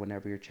about it, or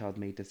whenever your child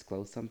may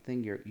disclose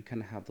something, you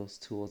kind of have those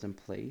tools in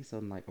place. So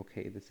I'm like,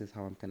 okay, this is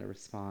how I'm going to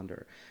respond,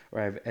 or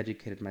I've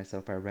educated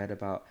myself. I read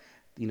about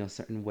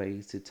certain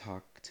ways to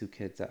talk to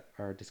kids that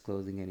are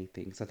disclosing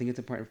anything. So I think it's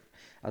important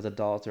as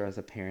adults or as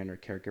a parent or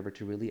caregiver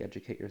to really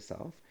educate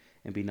yourself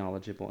and be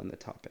knowledgeable in the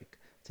topic.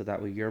 So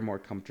that way you're more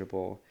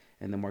comfortable,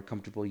 and the more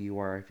comfortable you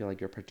are, I feel like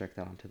you're project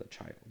that onto the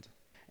child.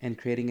 And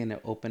creating an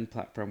open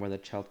platform where the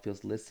child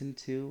feels listened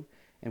to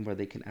and where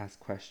they can ask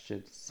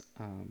questions.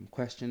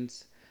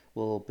 Questions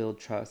will build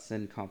trust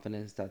and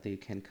confidence that they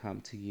can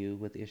come to you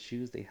with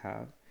issues they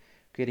have.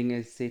 Creating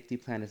a safety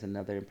plan is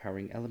another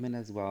empowering element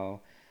as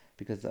well,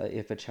 because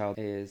if a child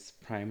is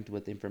primed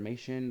with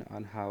information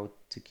on how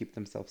to keep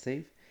themselves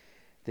safe,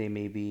 they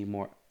may be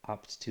more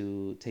apt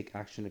to take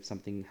action if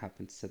something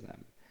happens to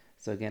them.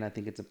 So again, I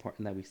think it's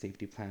important that we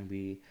safety plan.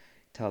 We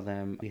tell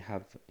them, we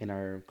have in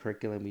our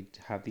curriculum, we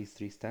have these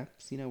 3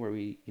 steps, where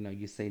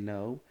you say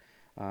no,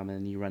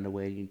 and you run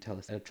away and you tell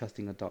a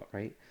trusting adult,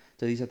 right?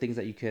 So these are things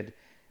that you could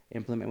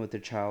implement with their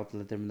child to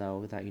let them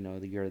know that,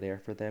 that you're there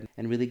for them,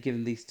 and really give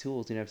them these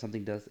tools. If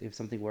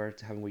something were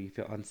to happen where you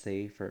feel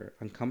unsafe or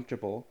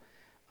uncomfortable,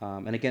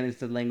 and again,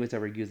 it's the language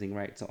that we're using,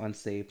 right? So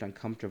unsafe,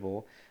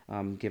 uncomfortable,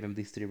 give them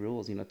these 3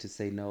 rules, to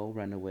say no,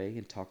 run away,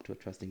 and talk to a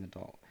trusting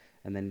adult.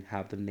 And then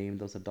have them name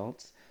those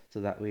adults.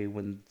 So that way,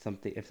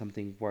 if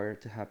something were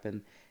to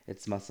happen,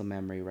 it's muscle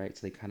memory, right?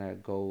 So they kind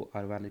of go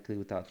automatically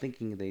without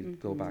thinking, they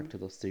go back to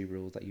those 3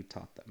 rules that you've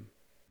taught them.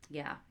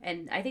 Yeah.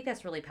 And I think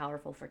that's really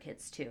powerful for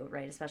kids too,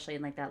 right? Especially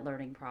in like that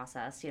learning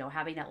process,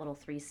 having that little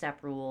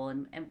 3-step rule.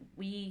 And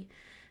we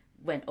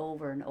went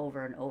over and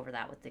over and over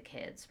that with the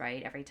kids,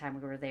 right? Every time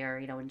we were there,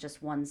 in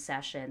just one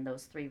session,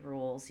 those 3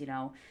 rules,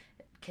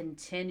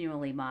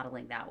 continually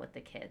modeling that with the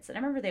kids. And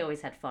I remember they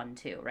always had fun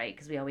too, right?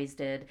 Because we always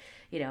did,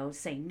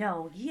 say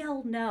no,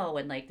 yell no.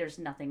 And like there's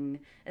nothing,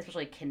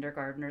 especially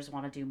kindergartners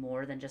want to do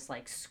more than just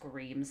like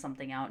scream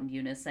something out in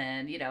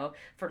unison.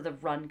 For the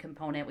run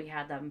component, we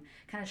had them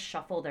kind of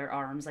shuffle their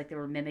arms like they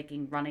were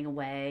mimicking running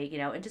away,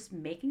 and just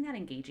making that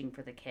engaging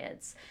for the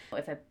kids.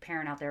 If a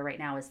parent out there right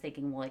now is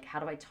thinking, well, like,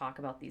 how do I talk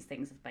about these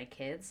things with my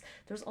kids?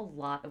 There's a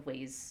lot of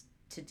ways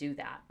to do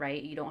that,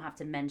 right? You don't have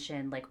to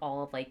mention like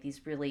all of like these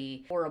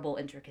really horrible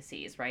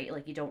intricacies, right?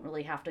 Like you don't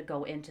really have to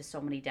go into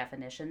so many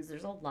definitions.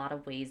 There's a lot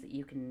of ways that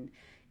you can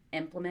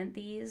implement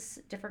these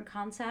different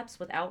concepts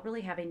without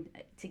really having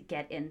to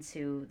get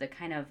into the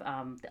kind of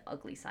the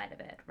ugly side of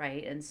it,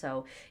 right? And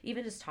so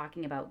even just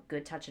talking about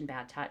good touch and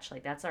bad touch,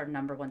 like that's our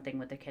number one thing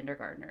with the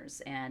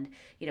kindergartners. And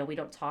we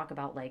don't talk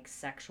about like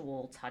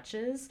sexual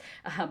touches,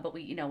 but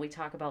we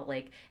talk about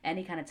like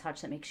any kind of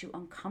touch that makes you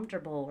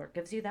uncomfortable or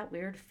gives you that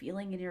weird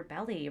feeling in your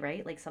belly,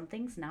 right? Like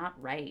something's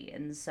not right.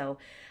 And so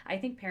I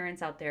think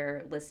parents out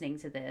there listening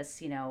to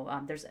this,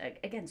 there's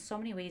again so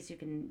many ways you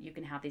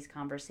can have these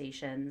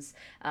conversations.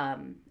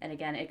 And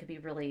again, it could be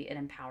really an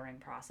empowering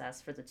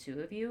process for the 2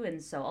 of you.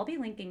 And so I'll be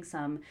linking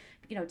some,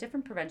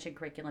 different prevention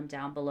curriculum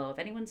down below. If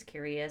anyone's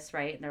curious,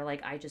 right, and they're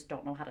like, I just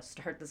don't know how to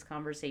start this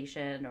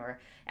conversation, or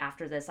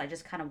after this, I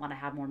just kind of want to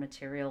have more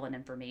material and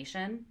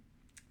information,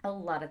 a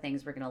lot of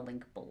things we're going to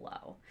link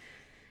below.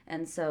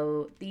 And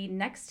so the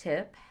next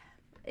tip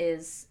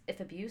is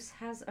if abuse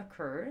has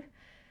occurred,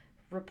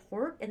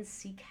 report and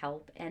seek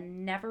help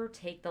and never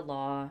take the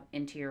law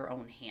into your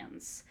own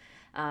hands.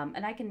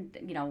 And I can,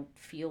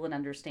 feel and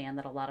understand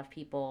that a lot of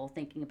people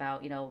thinking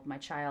about, my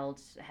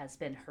child has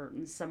been hurt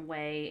in some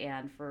way.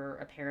 And for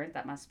a parent,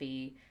 that must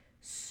be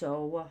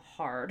so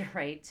hard,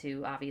 right,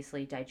 to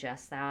obviously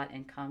digest that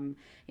and come,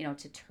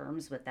 to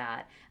terms with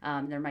that.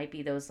 There might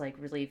be those like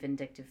really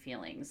vindictive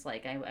feelings,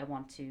 like I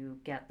want to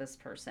get this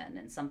person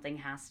and something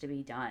has to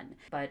be done.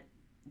 But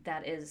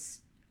that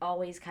is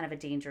always kind of a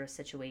dangerous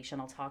situation.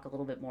 I'll talk a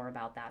little bit more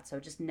about that.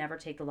 So just never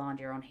take the law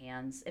into your own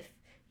hands. If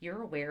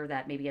you're aware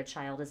that maybe a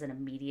child is in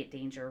immediate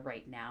danger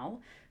right now,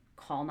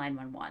 call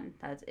 911.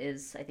 That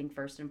is, I think,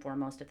 first and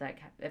foremost,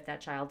 if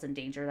that child's in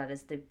danger, that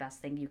is the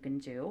best thing you can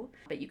do.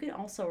 But you can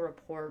also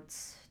report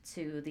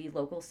to the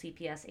local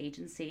CPS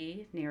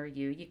agency near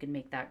you. You can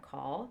make that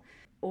call,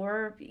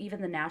 or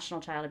even the National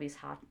Child Abuse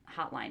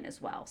Hotline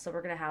as well. So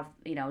we're going to have,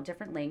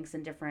 different links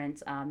and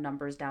different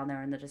numbers down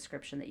there in the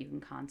description that you can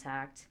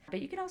contact.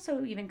 But you can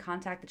also even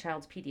contact the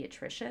child's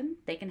pediatrician.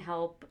 They can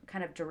help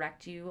kind of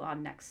direct you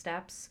on next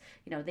steps.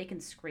 They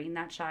can screen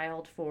that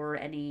child for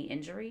any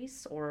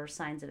injuries or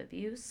signs of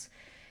abuse.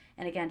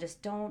 And again,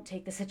 just don't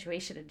take the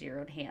situation into your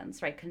own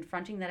hands, right?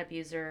 Confronting that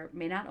abuser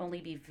may not only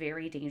be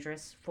very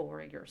dangerous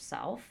for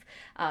yourself,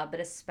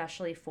 but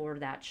especially for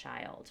that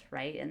child,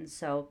 right? And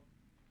so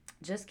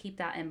just keep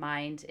that in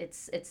mind.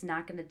 It's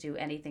not going to do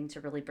anything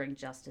to really bring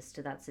justice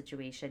to that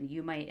situation.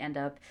 You might end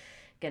up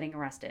getting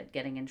arrested,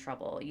 getting in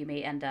trouble. You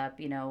may end up,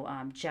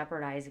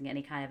 jeopardizing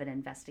any kind of an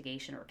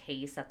investigation or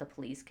case that the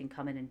police can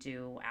come in and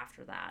do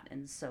after that.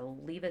 And so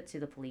leave it to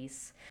the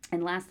police.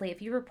 And lastly,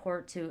 if you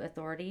report to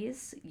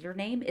authorities, your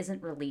name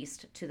isn't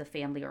released to the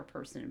family or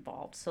person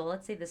involved. So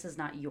let's say this is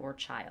not your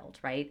child,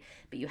 right?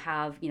 But you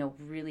have,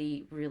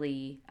 really,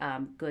 really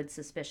good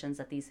suspicions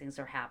that these things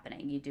are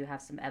happening. You do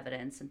have some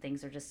evidence and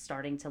things are just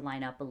starting to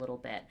line up a little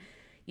bit.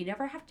 You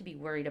never have to be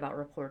worried about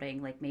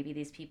reporting, like maybe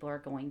these people are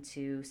going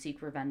to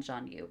seek revenge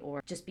on you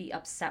or just be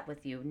upset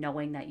with you,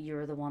 knowing that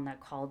you're the one that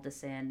called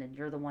this in and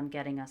you're the one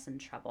getting us in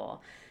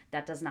trouble.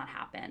 That does not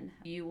happen.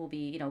 You will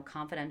be,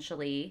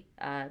 confidentially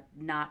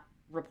not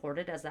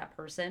reported as that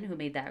person who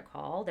made that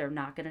call. They're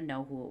not going to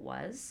know who it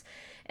was.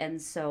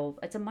 And so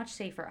it's a much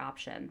safer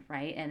option,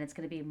 right? And it's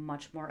going to be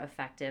much more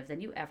effective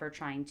than you ever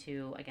trying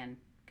to, again,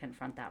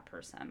 confront that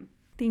person.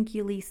 Thank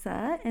you,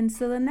 Lisa. And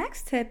so the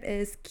next tip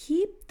is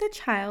keep the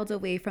child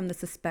away from the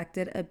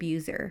suspected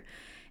abuser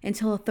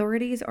until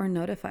authorities are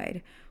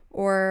notified,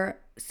 or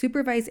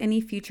supervise any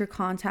future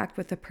contact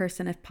with the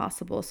person if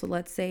possible. So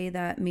let's say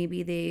that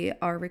maybe they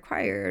are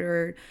required,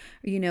 or,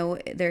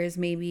 there's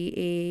maybe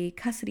a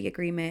custody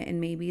agreement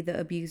and maybe the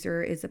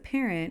abuser is a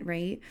parent,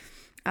 right?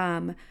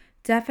 Um,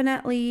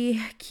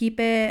 Definitely keep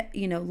it,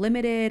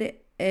 limited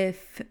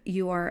if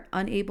you are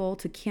unable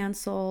to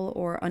cancel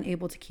or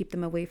unable to keep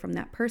them away from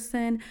that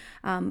person.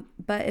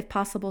 But if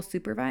possible,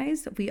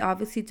 supervise. We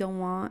obviously don't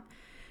want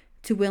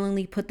to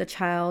willingly put the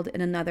child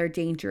in another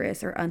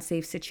dangerous or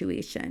unsafe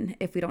situation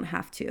if we don't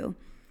have to.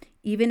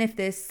 Even if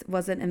this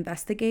wasn't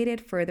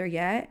investigated further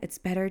yet, it's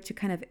better to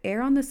kind of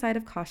err on the side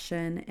of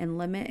caution and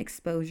limit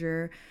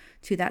exposure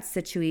to that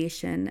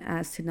situation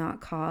as to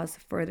not cause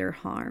further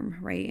harm,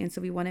 right? And so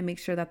we want to make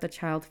sure that the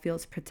child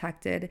feels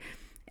protected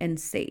and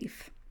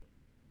safe.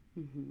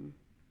 Mm-hmm.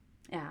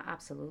 Yeah,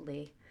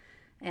 absolutely.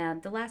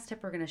 And the last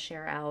tip we're going to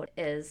share out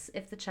is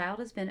if the child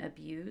has been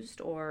abused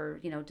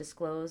or,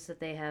 disclosed that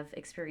they have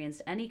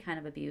experienced any kind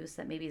of abuse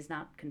that maybe is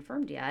not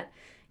confirmed yet,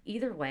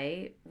 either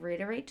way,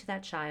 reiterate to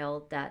that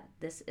child that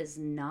this is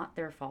not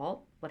their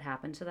fault, what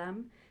happened to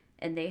them,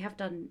 and they have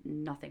done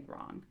nothing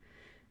wrong.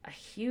 A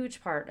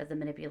huge part of the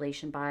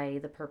manipulation by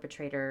the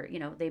perpetrator,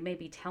 they may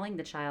be telling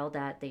the child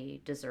that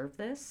they deserve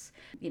this,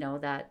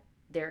 that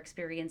they're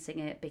experiencing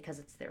it because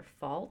it's their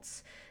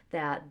fault,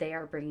 that they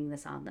are bringing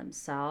this on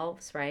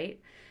themselves, right?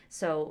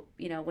 So,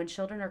 when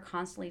children are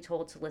constantly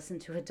told to listen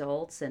to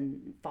adults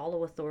and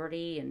follow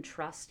authority and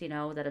trust,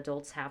 that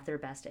adults have their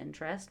best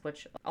interest,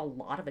 which a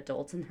lot of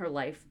adults in their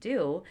life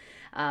do,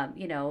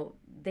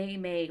 they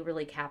may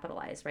really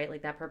capitalize, right?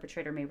 Like that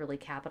perpetrator may really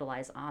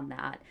capitalize on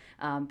that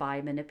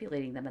by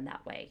manipulating them in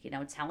that way,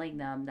 telling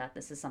them that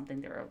this is something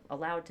they're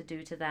allowed to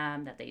do to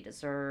them, that they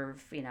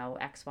deserve,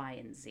 X, Y,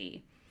 and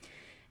Z.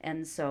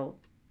 And so,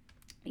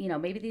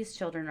 maybe these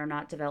children are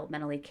not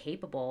developmentally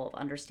capable of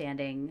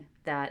understanding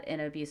that in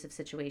an abusive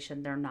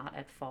situation, they're not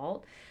at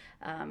fault.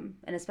 And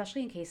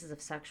especially in cases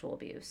of sexual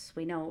abuse,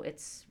 we know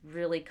it's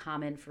really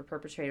common for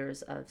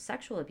perpetrators of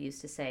sexual abuse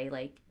to say,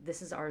 like,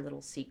 this is our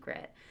little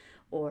secret.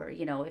 Or,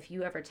 if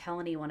you ever tell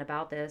anyone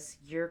about this,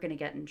 you're going to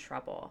get in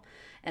trouble.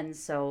 And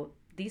so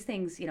these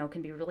things,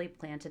 can be really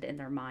planted in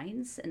their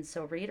minds. And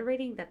so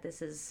reiterating that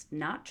this is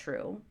not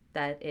true,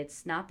 that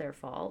it's not their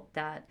fault,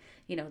 that,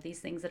 these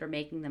things that are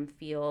making them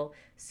feel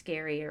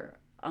scary or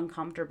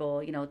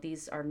uncomfortable,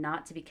 these are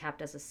not to be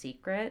kept as a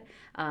secret.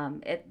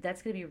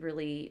 That's going to be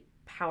really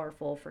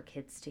powerful for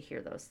kids to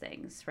hear those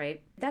things,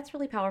 right? That's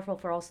really powerful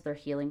for also their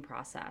healing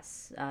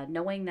process,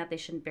 knowing that they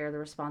shouldn't bear the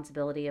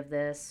responsibility of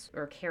this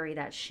or carry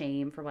that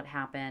shame for what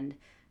happened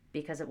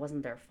because it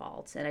wasn't their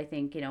fault. And I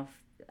think,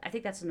 I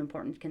think that's an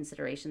important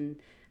consideration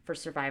for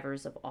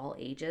survivors of all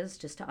ages,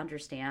 just to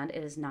understand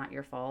it is not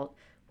your fault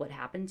what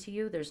happened to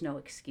you. There's no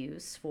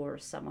excuse for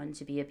someone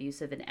to be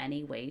abusive in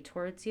any way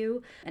towards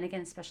you. And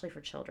again, especially for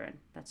children,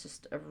 that's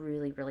just a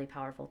really, really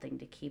powerful thing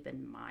to keep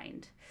in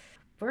mind.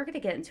 We're going to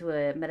get into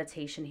a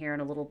meditation here in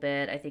a little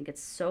bit. I think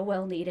it's so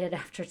well needed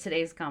after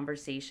today's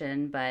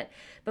conversation. But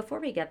before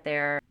we get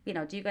there,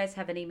 do you guys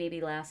have any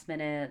maybe last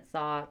minute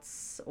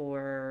thoughts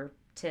or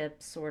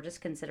tips or just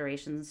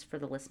considerations for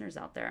the listeners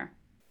out there?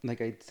 Like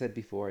I said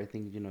before, I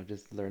think,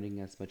 just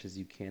learning as much as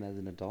you can as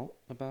an adult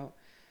about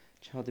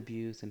child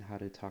abuse and how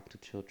to talk to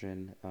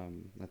children,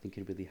 I think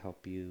can really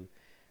help you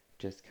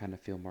just kind of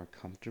feel more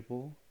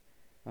comfortable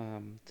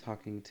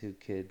talking to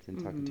kids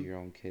and talking to Mm-hmm. your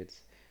own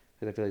kids.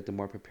 Because I feel like the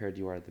more prepared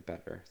you are, the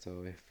better.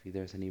 So if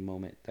there's any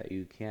moment that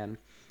you can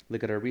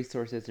look at our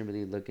resources and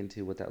really look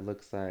into what that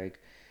looks like,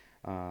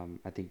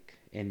 I think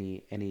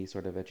any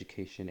sort of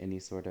education, any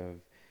sort of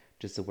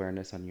just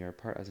awareness on your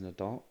part as an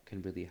adult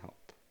can really help.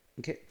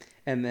 Okay,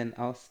 and then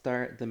I'll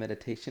start the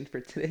meditation for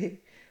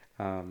today.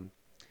 Um,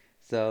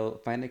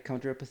 so find a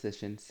comfortable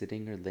position,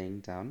 sitting or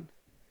laying down.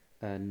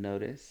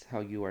 Notice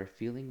how you are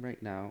feeling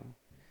right now.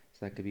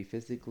 So that could be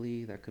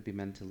physically, that could be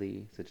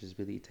mentally. So just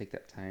really take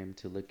that time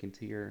to look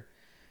into your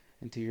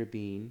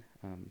being.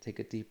 Take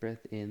a deep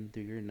breath in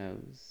through your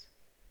nose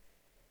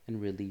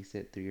and release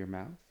it through your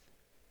mouth.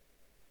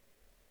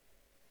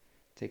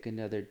 Take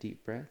another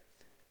deep breath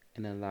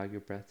and allow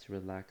your breath to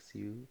relax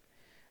you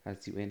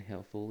as you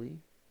inhale fully.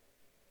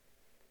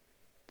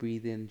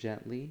 Breathe in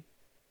gently,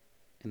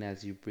 and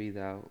as you breathe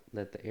out,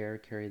 let the air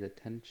carry the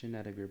tension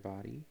out of your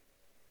body.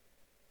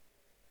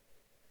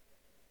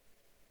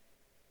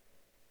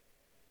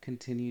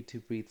 Continue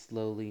to breathe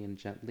slowly and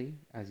gently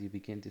as you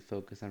begin to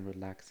focus on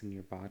relaxing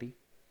your body.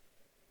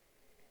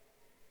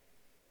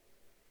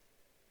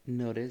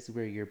 Notice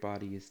where your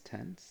body is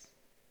tense.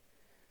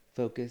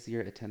 Focus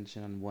your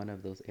attention on one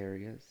of those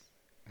areas.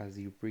 As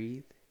you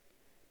breathe,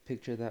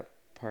 picture that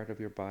part of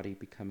your body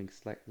becoming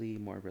slightly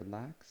more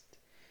relaxed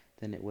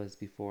than it was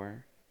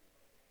before.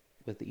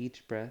 With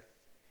each breath,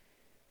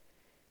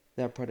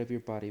 that part of your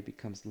body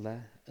becomes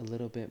a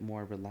little bit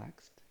more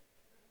relaxed.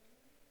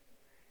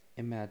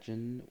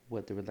 Imagine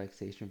what the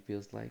relaxation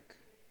feels like.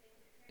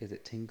 Is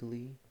it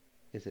tingly?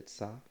 Is it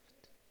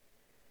soft?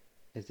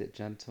 Is it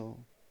gentle?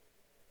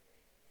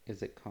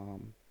 Is it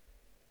calm?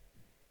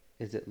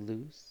 Is it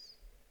loose?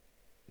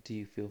 Do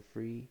you feel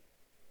free?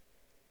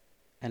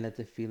 And let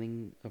the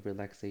feeling of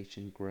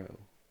relaxation grow.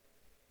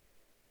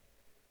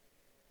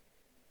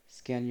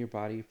 Scan your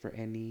body for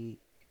any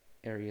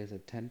areas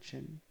of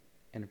tension,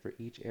 and for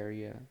each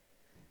area,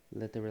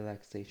 let the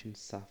relaxation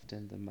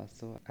soften the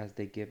muscle as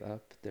they give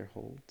up their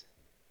hold.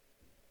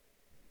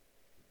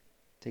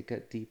 Take a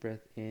deep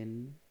breath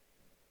in,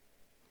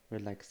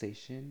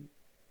 relaxation,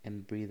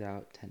 and breathe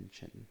out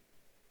tension.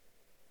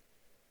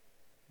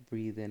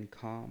 Breathe in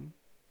calm,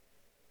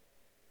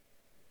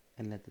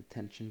 and let the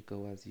tension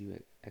go as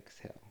you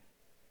exhale.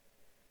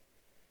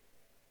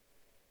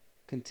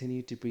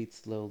 Continue to breathe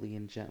slowly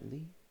and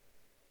gently,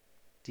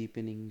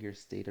 deepening your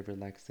state of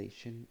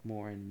relaxation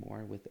more and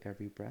more with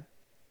every breath.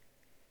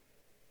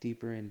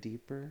 Deeper and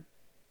deeper,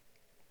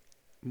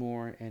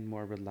 more and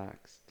more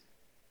relaxed,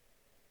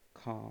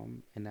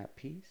 calm, and at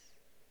peace.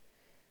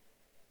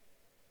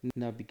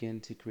 Now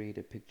begin to create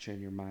a picture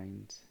in your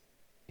mind.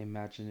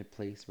 Imagine a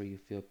place where you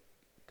feel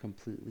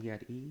completely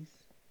at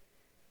ease.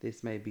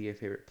 This might be a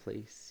favorite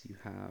place you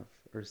have,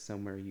 or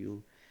somewhere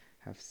you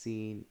have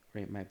seen,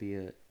 or it might be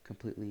a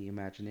completely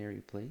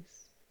imaginary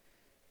place.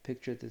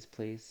 Picture this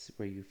place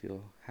where you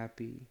feel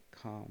happy,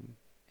 calm,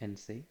 and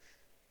safe.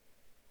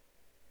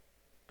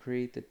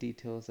 Create the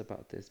details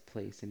about this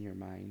place in your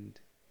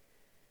mind.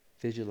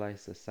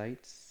 Visualize the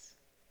sights,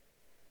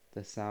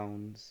 the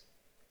sounds,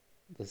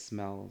 the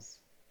smells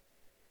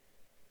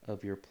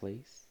of your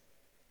place.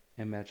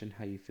 Imagine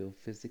how you feel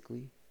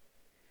physically.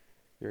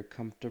 You're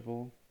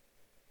comfortable,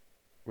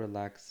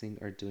 relaxing,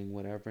 or doing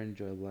whatever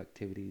enjoyable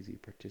activities you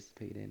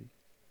participate in.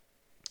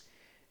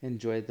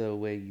 Enjoy the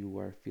way you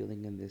are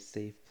feeling in this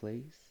safe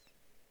place.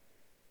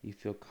 You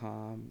feel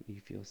calm,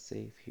 you feel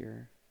safe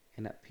here,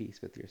 and at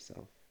peace with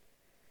yourself.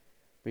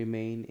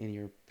 Remain in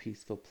your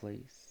peaceful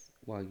place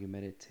while you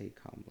meditate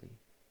calmly.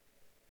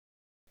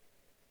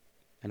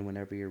 And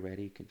whenever you're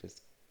ready, you can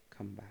just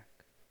come back.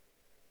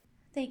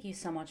 Thank you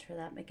so much for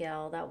that,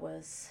 Miguel. That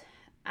was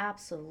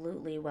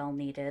absolutely well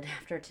needed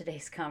after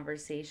today's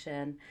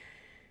conversation.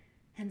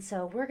 And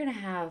so, we're going to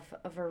have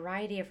a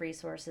variety of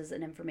resources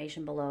and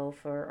information below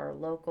for our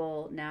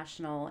local,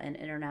 national, and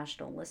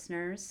international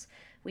listeners.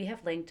 We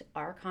have linked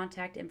our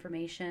contact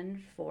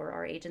information for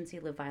our agency,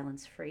 Live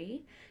Violence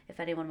Free. If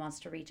anyone wants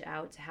to reach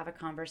out to have a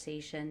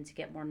conversation, to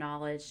get more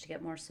knowledge, to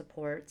get more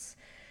supports,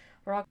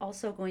 we're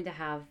also going to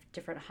have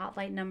different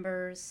hotline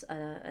numbers,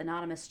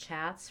 anonymous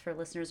chats for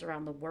listeners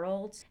around the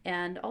world,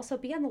 and also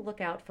be on the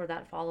lookout for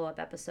that follow-up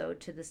episode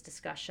to this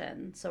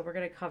discussion. So we're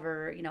going to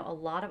cover, a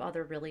lot of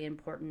other really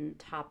important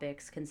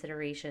topics,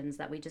 considerations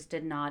that we just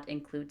did not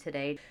include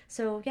today.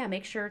 So yeah,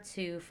 make sure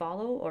to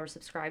follow or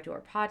subscribe to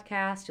our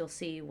podcast. You'll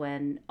see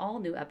when all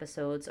new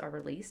episodes are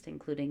released,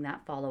 including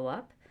that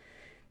follow-up.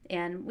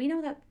 And we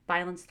know that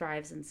violence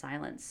thrives in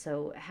silence.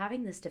 So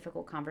having this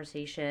difficult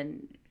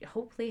conversation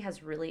hopefully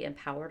has really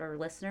empowered our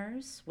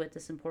listeners with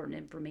this important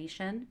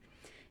information.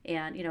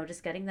 And,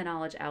 just getting the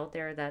knowledge out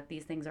there that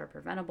these things are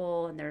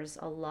preventable. And there's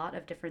a lot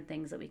of different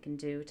things that we can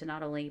do to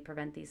not only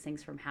prevent these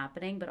things from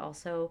happening, but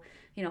also,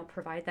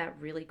 provide that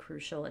really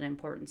crucial and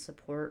important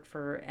support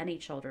for any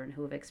children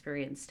who have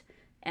experienced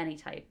any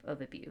type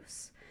of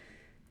abuse.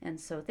 And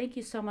so, thank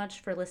you so much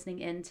for listening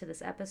in to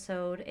this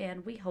episode,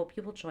 and we hope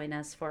you will join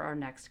us for our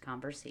next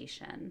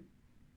conversation.